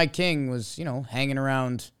pitcher Mike King was, hanging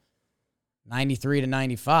around 93 to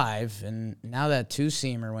 95. And now that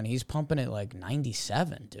two-seamer, when he's pumping it like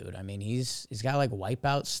 97, dude, I mean, he's got like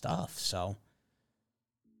wipeout stuff. So,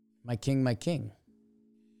 Mike King.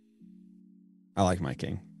 I like Mike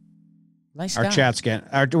King. Nice our guy. chat's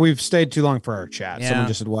we've stayed too long for our chat. Yeah. Someone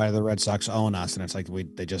just said, why do the Red Sox own us? And it's like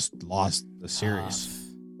they just lost the series.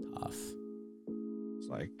 Tough. It's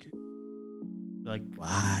like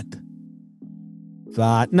what?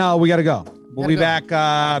 Thought no, we gotta go. We'll be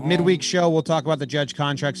back midweek show. We'll talk about the Judge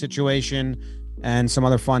contract situation and some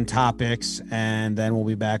other fun topics. And then we'll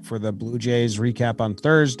be back for the Blue Jays recap on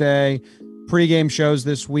Thursday. Pre-game shows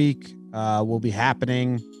this week will be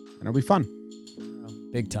happening and it'll be fun.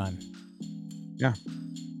 Big time. Yeah.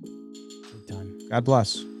 Big time. God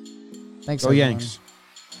bless. Thanks, Go everyone. Yanks.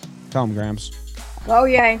 Tell them, Grams. Go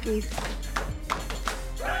Yankees.